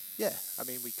women. Yeah, I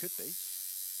mean, we could be.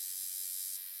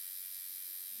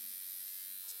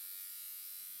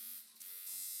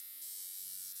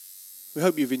 We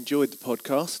hope you've enjoyed the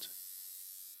podcast.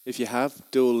 If you have,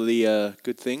 do all the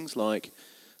good things like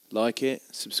it,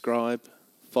 subscribe,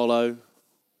 follow,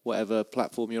 whatever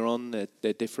platform you're on.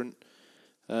 They're different.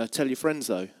 Tell your friends,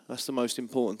 though. That's the most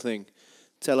important thing.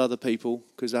 Tell other people,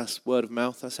 because that's word of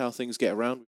mouth. That's how things get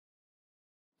around.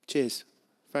 Cheers.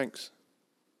 Thanks.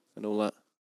 And all that.